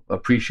are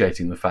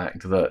appreciating the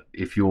fact that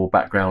if your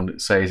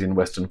background, say, is in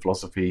Western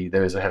philosophy,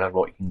 there is a hell of a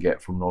lot you can get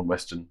from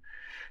non-Western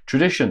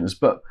traditions.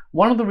 But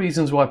one of the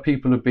reasons why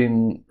people have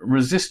been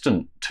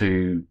resistant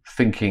to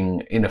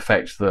thinking, in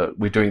effect, that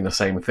we're doing the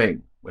same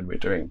thing when we're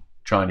doing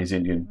Chinese,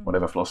 Indian,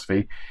 whatever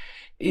philosophy,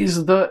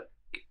 is that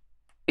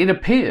it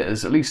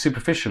appears, at least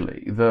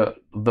superficially, that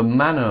the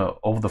manner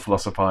of the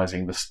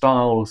philosophizing, the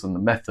styles and the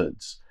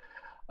methods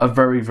are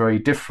very, very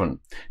different.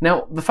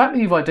 Now, the fact that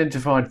you've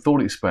identified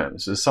thought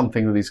experiments as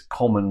something that is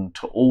common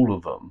to all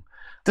of them,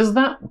 does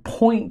that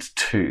point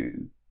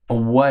to a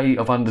way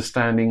of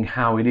understanding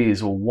how it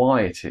is or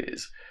why it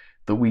is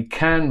that we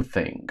can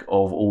think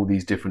of all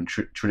these different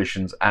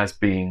traditions as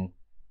being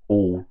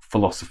all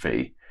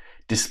philosophy,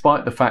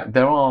 despite the fact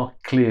there are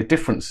clear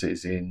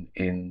differences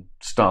in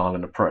style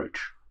and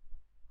approach?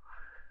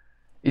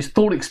 Is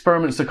thought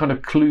experiments a kind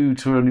of clue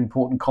to an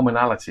important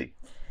commonality?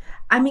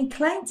 I'm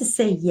inclined to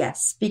say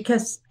yes,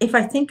 because if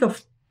I think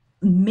of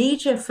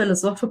major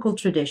philosophical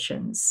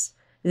traditions,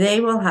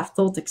 they will have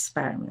thought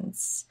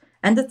experiments.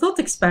 And the thought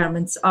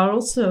experiments are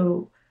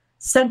also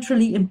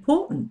centrally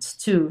important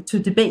to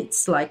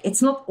debates. Like,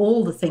 it's not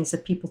all the things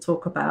that people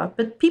talk about,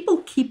 but people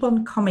keep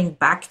on coming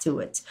back to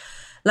it.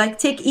 Like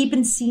take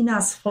Ibn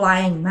Sina's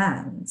Flying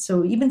Man.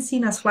 So Ibn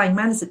Sina's Flying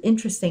Man is an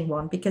interesting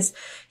one because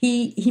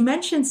he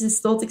mentions his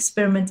thought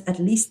experiment at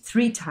least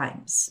 3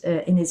 times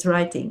in his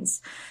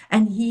writings.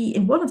 And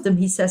in one of them,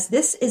 he says,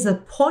 this is a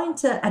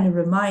pointer and a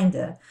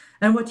reminder.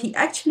 And what he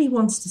actually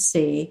wants to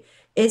say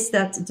is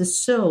that the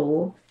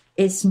soul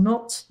is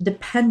not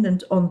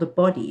dependent on the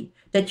body,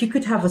 that you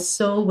could have a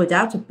soul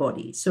without a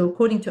body. So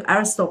according to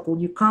Aristotle,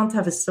 you can't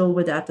have a soul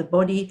without a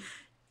body.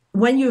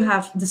 When you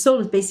have, the soul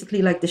is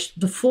basically like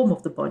the form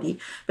of the body.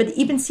 But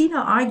Ibn Sina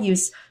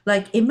argues,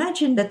 like,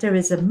 imagine that there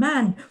is a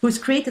man who's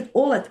created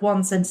all at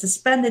once and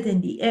suspended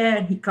in the air,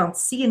 and he can't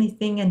see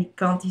anything, and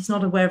he's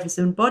not aware of his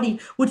own body.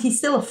 Would he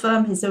still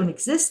affirm his own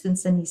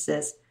existence? And he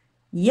says,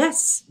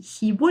 yes,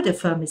 he would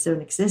affirm his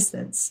own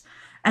existence.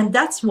 And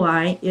that's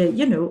why,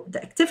 the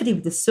activity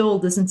of the soul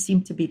doesn't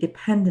seem to be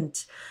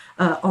dependent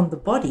on the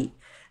body.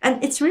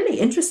 And it's really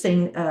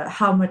interesting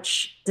how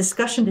much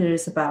discussion there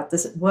is about,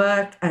 does it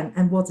work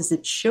and what is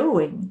it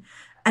showing?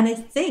 And I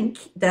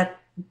think that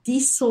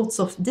these sorts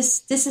of,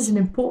 this is an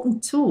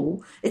important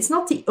tool. It's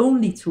not the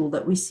only tool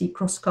that we see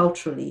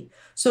cross-culturally.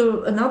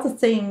 So another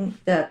thing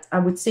that I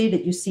would say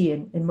that you see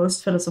in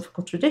most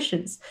philosophical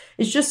traditions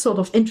is just sort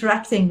of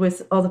interacting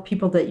with other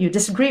people that you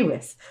disagree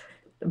with.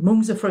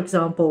 Mungze, for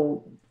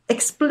example,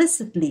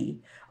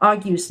 explicitly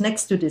argues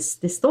next to this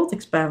thought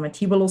experiment,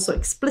 he will also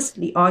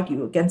explicitly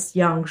argue against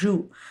Yang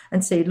Zhu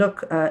and say,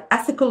 look,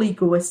 ethical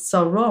egoists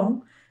are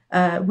wrong.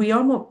 We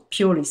are not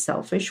purely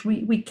selfish.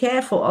 We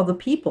care for other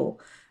people.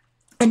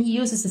 And he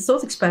uses the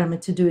thought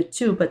experiment to do it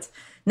too. But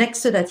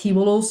next to that, he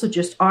will also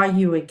just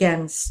argue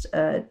against,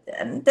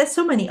 and there's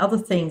so many other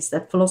things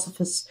that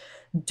philosophers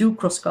do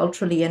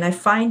cross-culturally. And I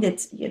find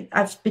it,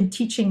 I've been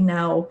teaching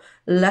now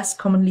less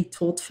commonly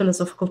taught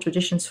philosophical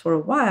traditions for a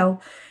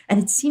while. And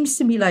it seems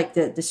to me like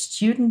the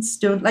students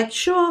don't, like,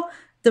 sure,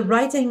 the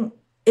writing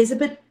is a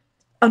bit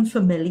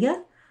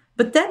unfamiliar.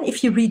 But then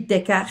if you read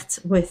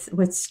Descartes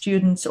with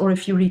students, or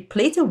if you read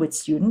Plato with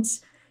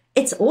students,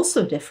 it's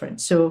also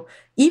different. So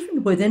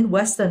even within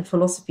Western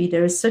philosophy,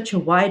 there is such a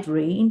wide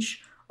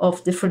range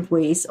of different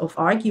ways of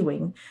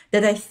arguing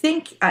that I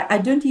think I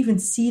don't even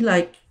see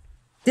like,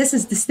 this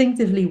is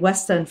distinctively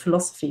Western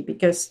philosophy,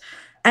 because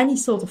any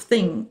sort of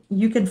thing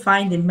you can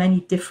find in many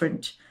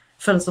different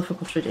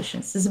philosophical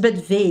traditions. It's a bit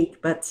vague,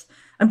 but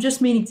I'm just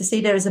meaning to say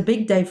there is a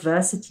big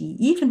diversity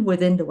even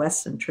within the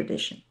Western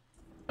tradition.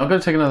 I'm going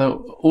to take another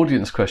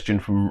audience question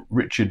from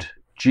Richard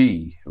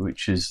G,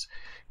 which is,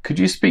 could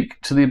you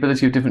speak to the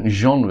ability of different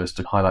genres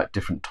to highlight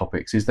different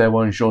topics? Is there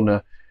one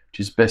genre which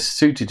is best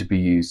suited to be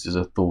used as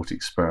a thought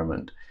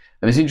experiment?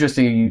 And it's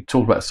interesting you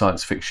talk about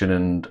science fiction,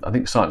 and I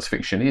think science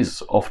fiction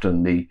is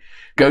often the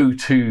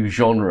go-to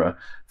genre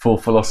for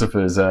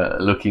philosophers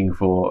looking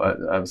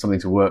for something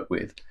to work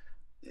with.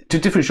 Do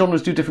different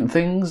genres do different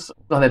things?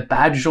 Are there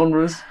bad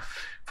genres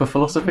for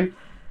philosophy?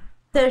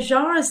 There are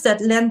genres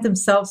that lend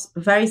themselves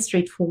very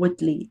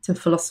straightforwardly to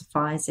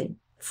philosophizing.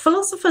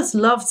 Philosophers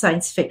love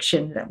science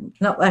fiction.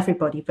 Not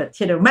everybody, but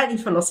many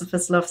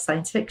philosophers love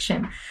science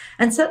fiction.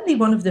 And certainly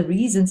one of the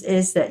reasons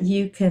is that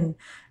you can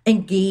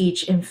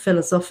engage in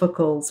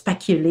philosophical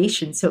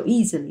speculation so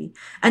easily.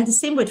 And the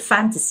same with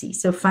fantasy.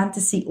 So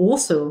fantasy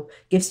also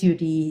gives you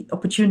the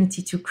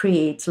opportunity to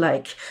create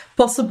like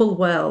possible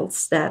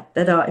worlds that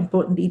are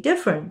importantly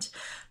different.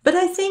 But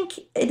I think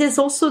it is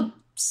also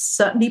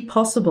certainly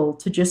possible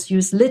to just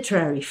use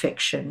literary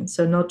fiction,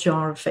 so not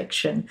genre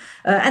fiction.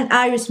 And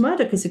Iris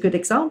Murdoch is a good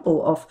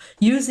example of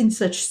using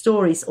such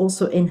stories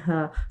also in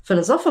her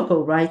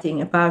philosophical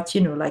writing about,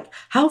 like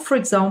how, for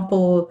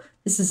example,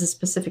 this is a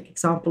specific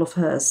example of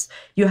hers.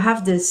 You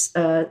have this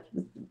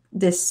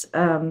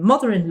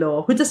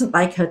mother-in-law who doesn't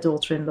like her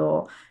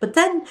daughter-in-law, but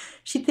then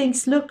she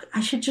thinks, look,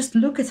 I should just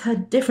look at her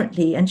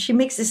differently. And she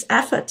makes this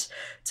effort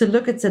to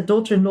look at the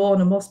daughter-in-law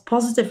in a most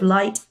positive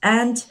light,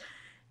 and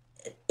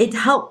it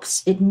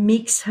helps. It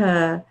makes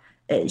her,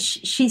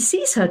 she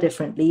sees her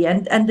differently,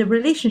 and the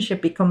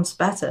relationship becomes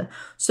better.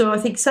 So I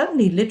think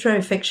certainly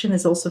literary fiction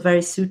is also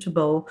very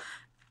suitable.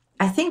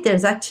 I think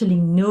there's actually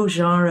no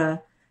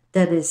genre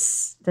that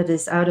is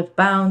out of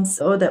bounds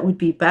or that would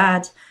be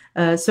bad.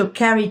 So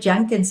Carrie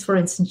Jenkins, for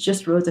instance,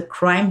 just wrote a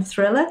crime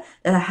thriller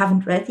that I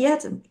haven't read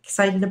yet. I'm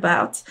excited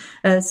about.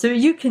 So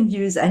you can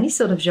use any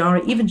sort of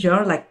genre, even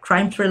genre like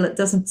crime thriller. It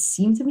doesn't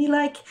seem to me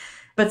like.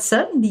 But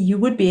certainly you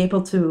would be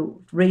able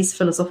to raise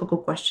philosophical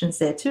questions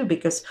there too,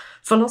 because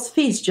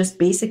philosophy is just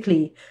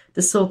basically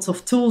the sorts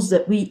of tools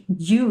that we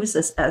use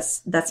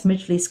as that's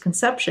Midgley's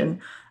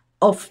conception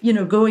of,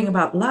 going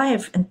about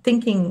life and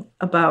thinking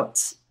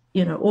about,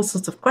 all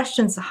sorts of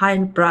questions,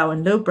 highbrow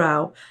and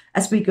lowbrow,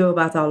 as we go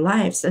about our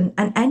lives. And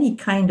any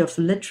kind of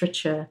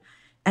literature,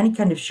 any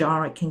kind of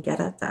genre can get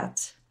at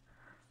that.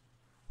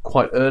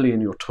 Quite early in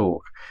your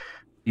talk,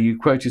 you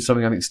quoted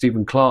something I think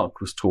Stephen Clark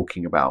was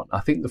talking about. I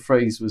think the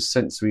phrase was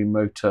sensory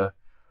motor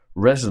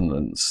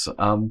resonance.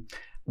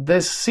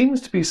 There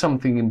seems to be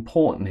something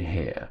important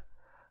here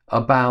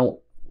about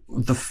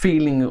the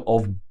feeling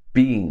of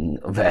being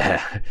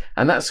there.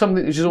 And that's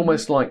something which is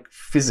almost like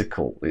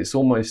physical. It's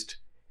almost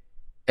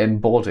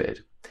embodied.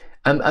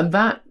 And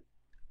that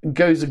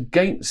goes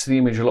against the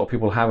image a lot of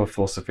people have of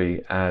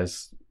philosophy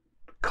as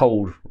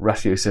cold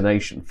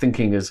ratiocination,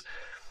 thinking as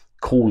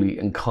coolly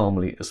and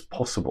calmly as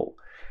possible.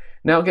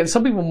 Now, again,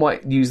 some people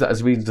might use that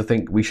as a reason to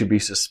think we should be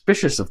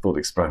suspicious of thought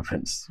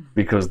experiments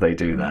because they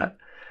do that.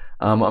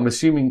 I'm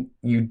assuming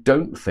you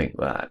don't think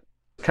that.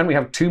 Can we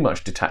have too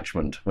much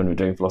detachment when we're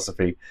doing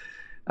philosophy?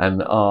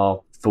 And are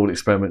thought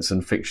experiments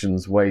and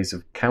fictions ways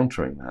of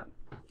countering that?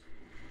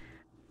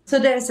 So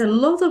there's a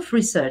lot of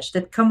research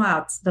that come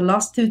out the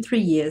last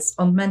 2-3 years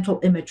on mental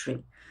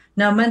imagery.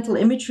 Now, mental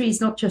imagery is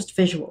not just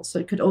visual, so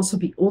it could also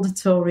be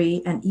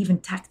auditory and even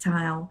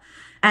tactile.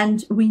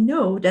 And we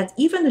know that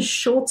even a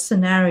short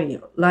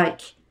scenario,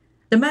 like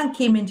the man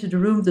came into the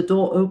room, the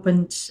door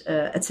opened,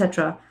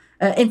 etc.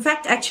 In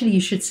fact, actually,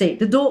 you should say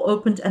the door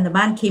opened and the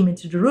man came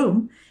into the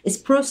room is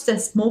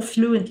processed more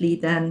fluently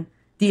than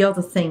the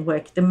other thing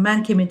where the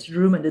man came into the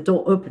room and the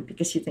door opened,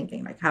 because you're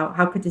thinking, like,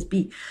 how could this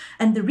be?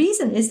 And the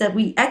reason is that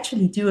we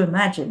actually do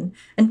imagine,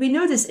 and we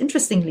know this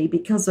interestingly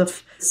because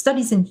of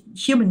studies in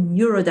human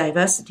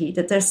neurodiversity,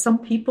 that there's some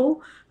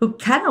people who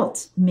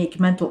cannot make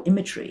mental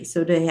imagery.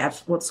 So they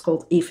have what's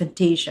called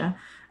aphantasia,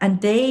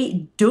 and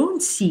they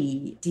don't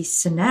see these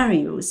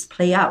scenarios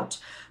play out.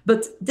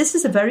 But this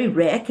is a very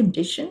rare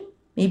condition,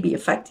 maybe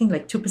affecting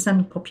like 2% of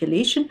the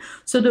population.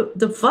 So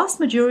the vast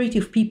majority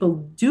of people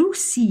do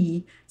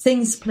see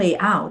things play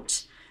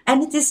out.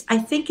 And it is, I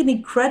think, an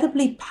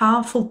incredibly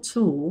powerful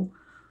tool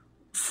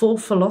for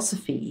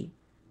philosophy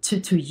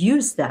to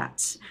use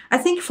that. I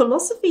think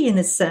philosophy, in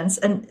a sense,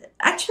 and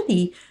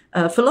actually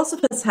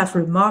philosophers have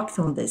remarked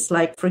on this,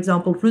 like, for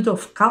example,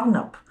 Rudolf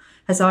Carnap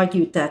has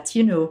argued that,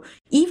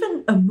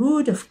 even a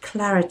mood of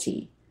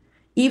clarity,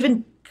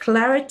 even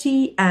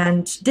clarity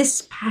and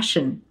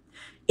dispassion,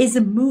 is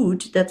a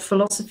mood that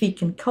philosophy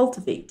can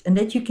cultivate, and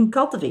that you can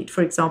cultivate,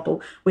 for example,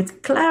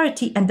 with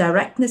clarity and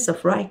directness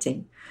of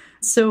writing.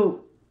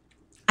 So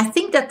I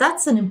think that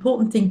that's an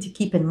important thing to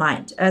keep in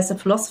mind as a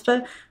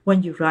philosopher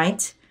when you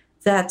write,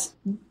 that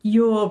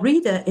your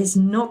reader is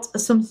not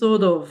some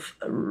sort of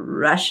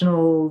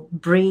rational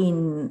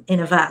brain in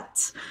a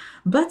vat,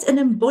 but an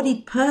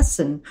embodied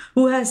person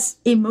who has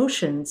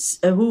emotions,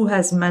 who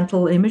has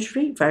mental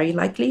imagery, very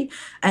likely,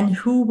 and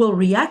who will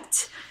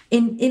react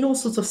in all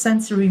sorts of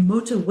sensory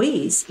motor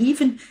ways,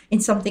 even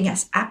in something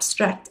as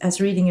abstract as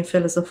reading a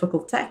philosophical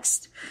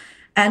text.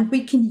 And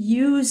we can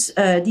use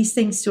these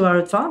things to our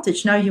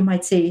advantage. Now you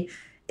might say,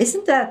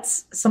 isn't that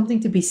something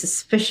to be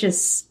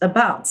suspicious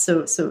about?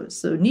 So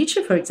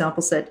Nietzsche, for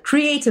example, said,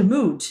 create a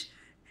mood.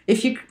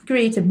 If you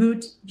create a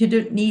mood, you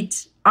don't need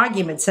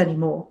arguments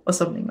anymore, or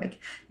something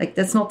like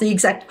that's not the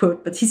exact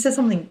quote, but he says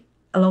something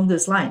along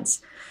those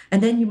lines.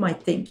 And then you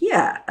might think,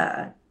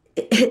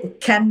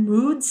 can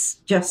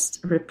moods just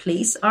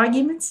replace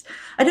arguments?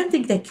 I don't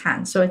think they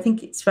can. So I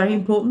think it's very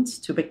important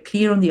to be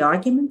clear on the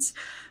arguments.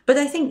 But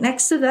I think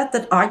next to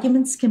that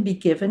arguments can be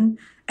given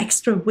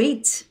extra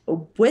weight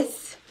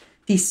with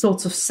these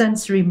sorts of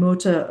sensory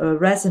motor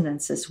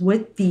resonances,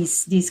 with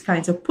these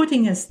kinds of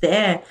putting us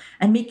there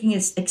and making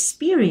us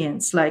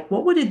experience, like,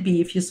 what would it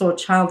be if you saw a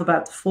child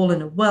about to fall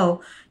in a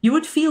well? You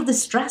would feel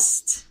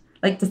distressed.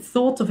 Like, the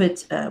thought of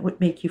it would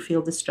make you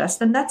feel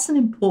distressed. And that's an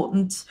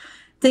important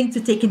thing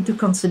to take into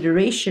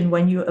consideration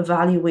when you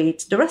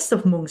evaluate the rest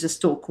of Munch's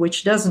talk,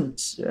 which doesn't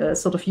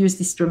sort of use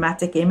these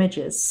dramatic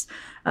images.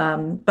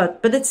 But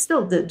it's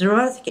still, the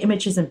dramatic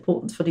image is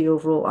important for the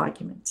overall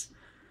argument.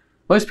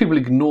 Most people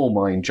ignore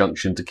my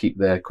injunction to keep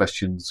their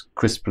questions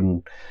crisp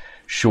and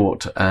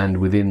short and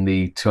within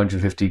the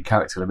 250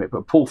 character limit,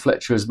 but Paul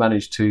Fletcher has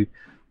managed to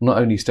not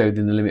only stay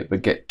within the limit,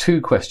 but get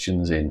 2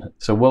 questions in.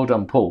 So well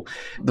done, Paul.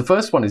 The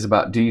first one is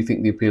about, do you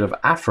think the appeal of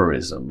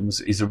aphorisms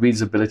is a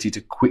reader's ability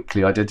to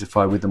quickly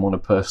identify with them on a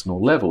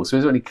personal level? So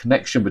is there any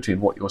connection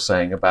between what you're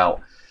saying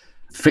about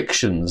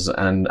fictions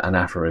and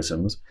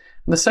aphorisms?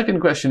 And the second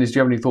question is, do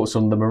you have any thoughts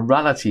on the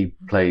morality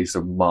plays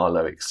of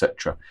Marlowe,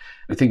 etc.?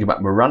 We think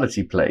about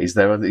morality plays,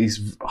 there are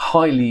these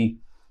highly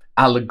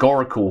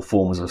allegorical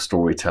forms of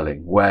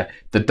storytelling where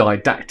the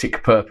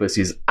didactic purpose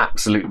is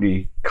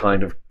absolutely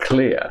kind of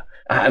clear.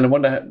 And I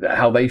wonder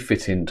how they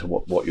fit into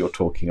what you're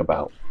talking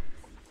about.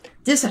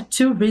 These are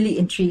 2 really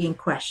intriguing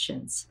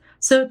questions.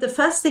 So the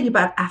first thing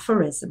about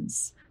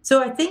aphorisms.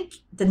 So I think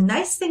the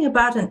nice thing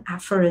about an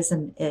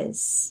aphorism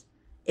is,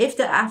 if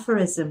the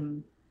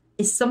aphorism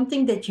is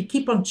something that you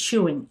keep on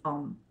chewing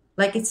on,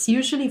 like, it's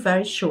usually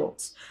very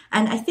short.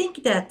 And I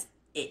think that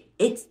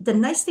the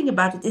nice thing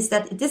about it is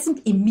that it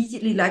isn't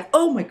immediately like,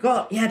 oh my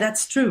God, yeah,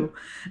 that's true.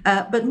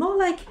 But more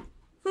like,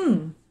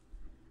 I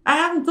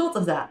haven't thought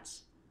of that.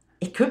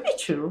 It could be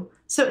true.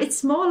 So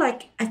it's more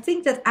like, I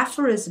think that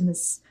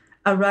aphorisms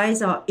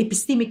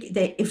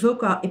they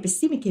evoke our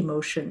epistemic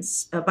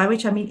emotions, by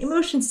which I mean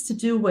emotions to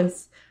do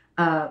with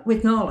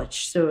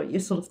knowledge. So you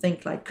sort of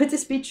think, like, could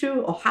this be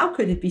true, or how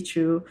could it be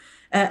true?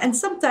 And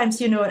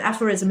sometimes, an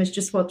aphorism is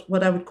just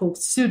what I would call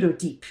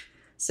pseudo-deep.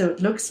 So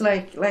it looks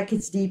like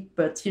it's deep,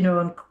 but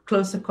on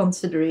closer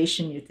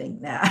consideration, you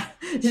think, nah,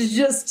 this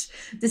just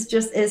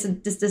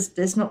isn't this.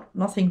 There's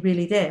nothing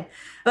really there.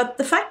 But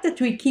the fact that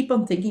we keep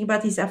on thinking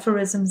about these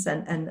aphorisms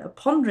and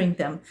pondering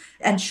them,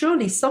 and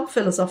surely some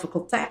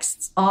philosophical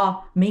texts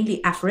are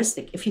mainly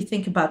aphoristic. If you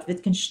think about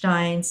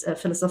Wittgenstein's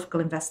philosophical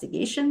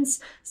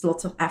investigations, there's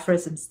lots of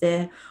aphorisms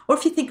there. Or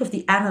if you think of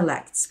the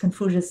Analects,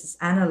 Confucius's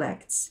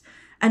Analects.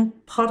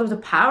 And part of the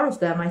power of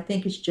them, I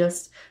think, is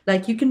just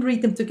like you can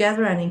read them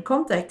together and in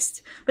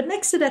context. But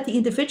next to that, the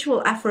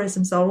individual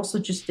aphorisms are also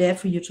just there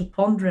for you to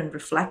ponder and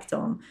reflect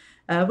on,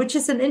 which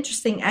is an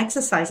interesting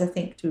exercise, I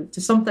think,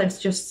 to sometimes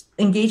just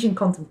engage in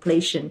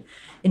contemplation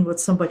in what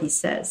somebody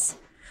says.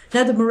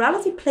 Now, the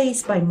morality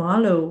plays by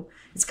Marlowe,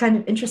 it's kind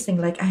of interesting.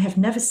 Like, I have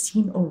never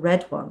seen or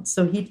read one.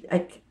 So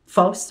like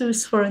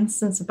Faustus, for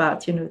instance,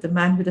 about, the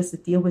man who does the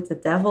deal with the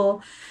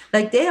devil.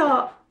 Like, they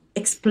are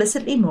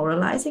explicitly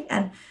moralizing,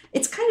 and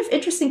it's kind of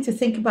interesting to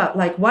think about,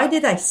 like, why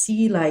did I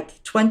see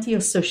like 20 or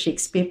so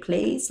Shakespeare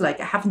plays?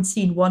 Like, I haven't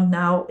seen one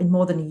now in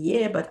more than a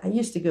year, but I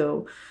used to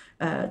go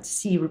to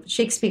see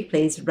Shakespeare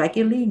plays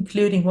regularly,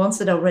 including ones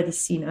that I'd already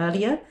seen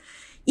earlier,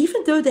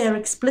 even though they're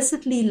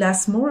explicitly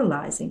less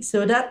moralizing.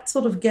 So that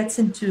sort of gets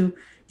into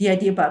the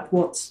idea about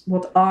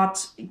what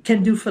art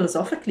can do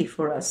philosophically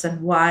for us,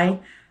 and why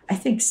I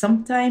think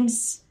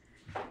sometimes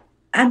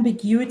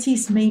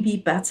ambiguities may be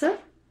better.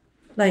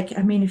 Like,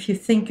 I mean, if you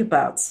think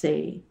about,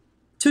 say,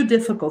 two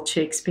difficult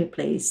Shakespeare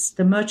plays,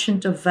 The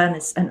Merchant of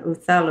Venice and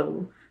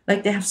Othello,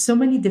 like, they have so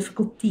many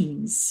difficult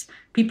themes.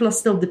 People are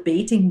still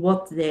debating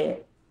what their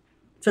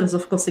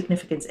philosophical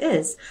significance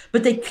is,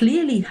 but they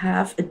clearly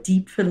have a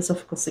deep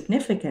philosophical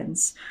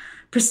significance,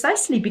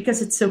 precisely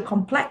because it's so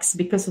complex,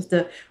 because of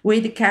the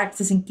way the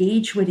characters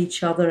engage with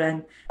each other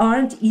and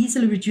aren't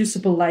easily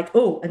reducible, like,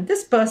 oh, and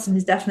this person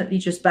is definitely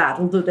just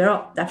bad, although they're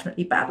all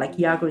definitely bad, like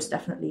Iago is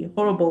definitely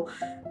horrible.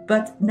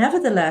 But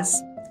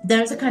nevertheless,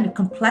 there's a kind of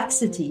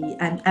complexity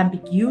and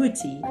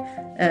ambiguity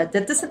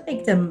that doesn't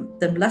make them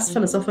less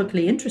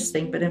philosophically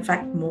interesting, but in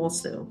fact more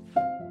so.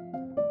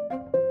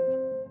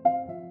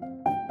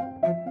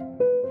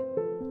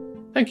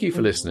 Thank you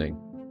for listening.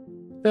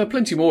 There are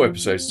plenty more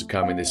episodes to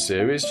come in this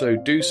series, so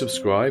do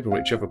subscribe on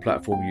whichever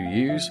platform you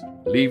use,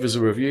 leave us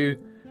a review,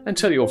 and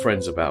tell your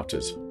friends about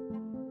us.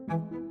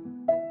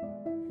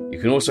 You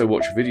can also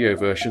watch video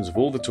versions of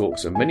all the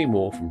talks and many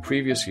more from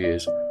previous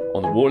years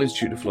on the Royal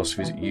Institute of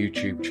Philosophy's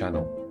YouTube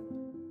channel.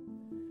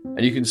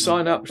 And you can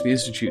sign up to the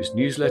Institute's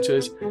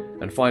newsletters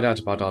and find out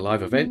about our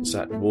live events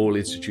at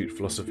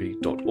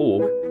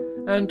royalinstitutephilosophy.org,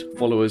 and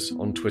follow us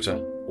on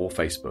Twitter or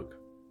Facebook.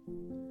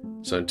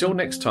 So until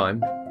next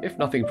time, if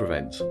nothing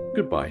prevents,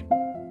 goodbye.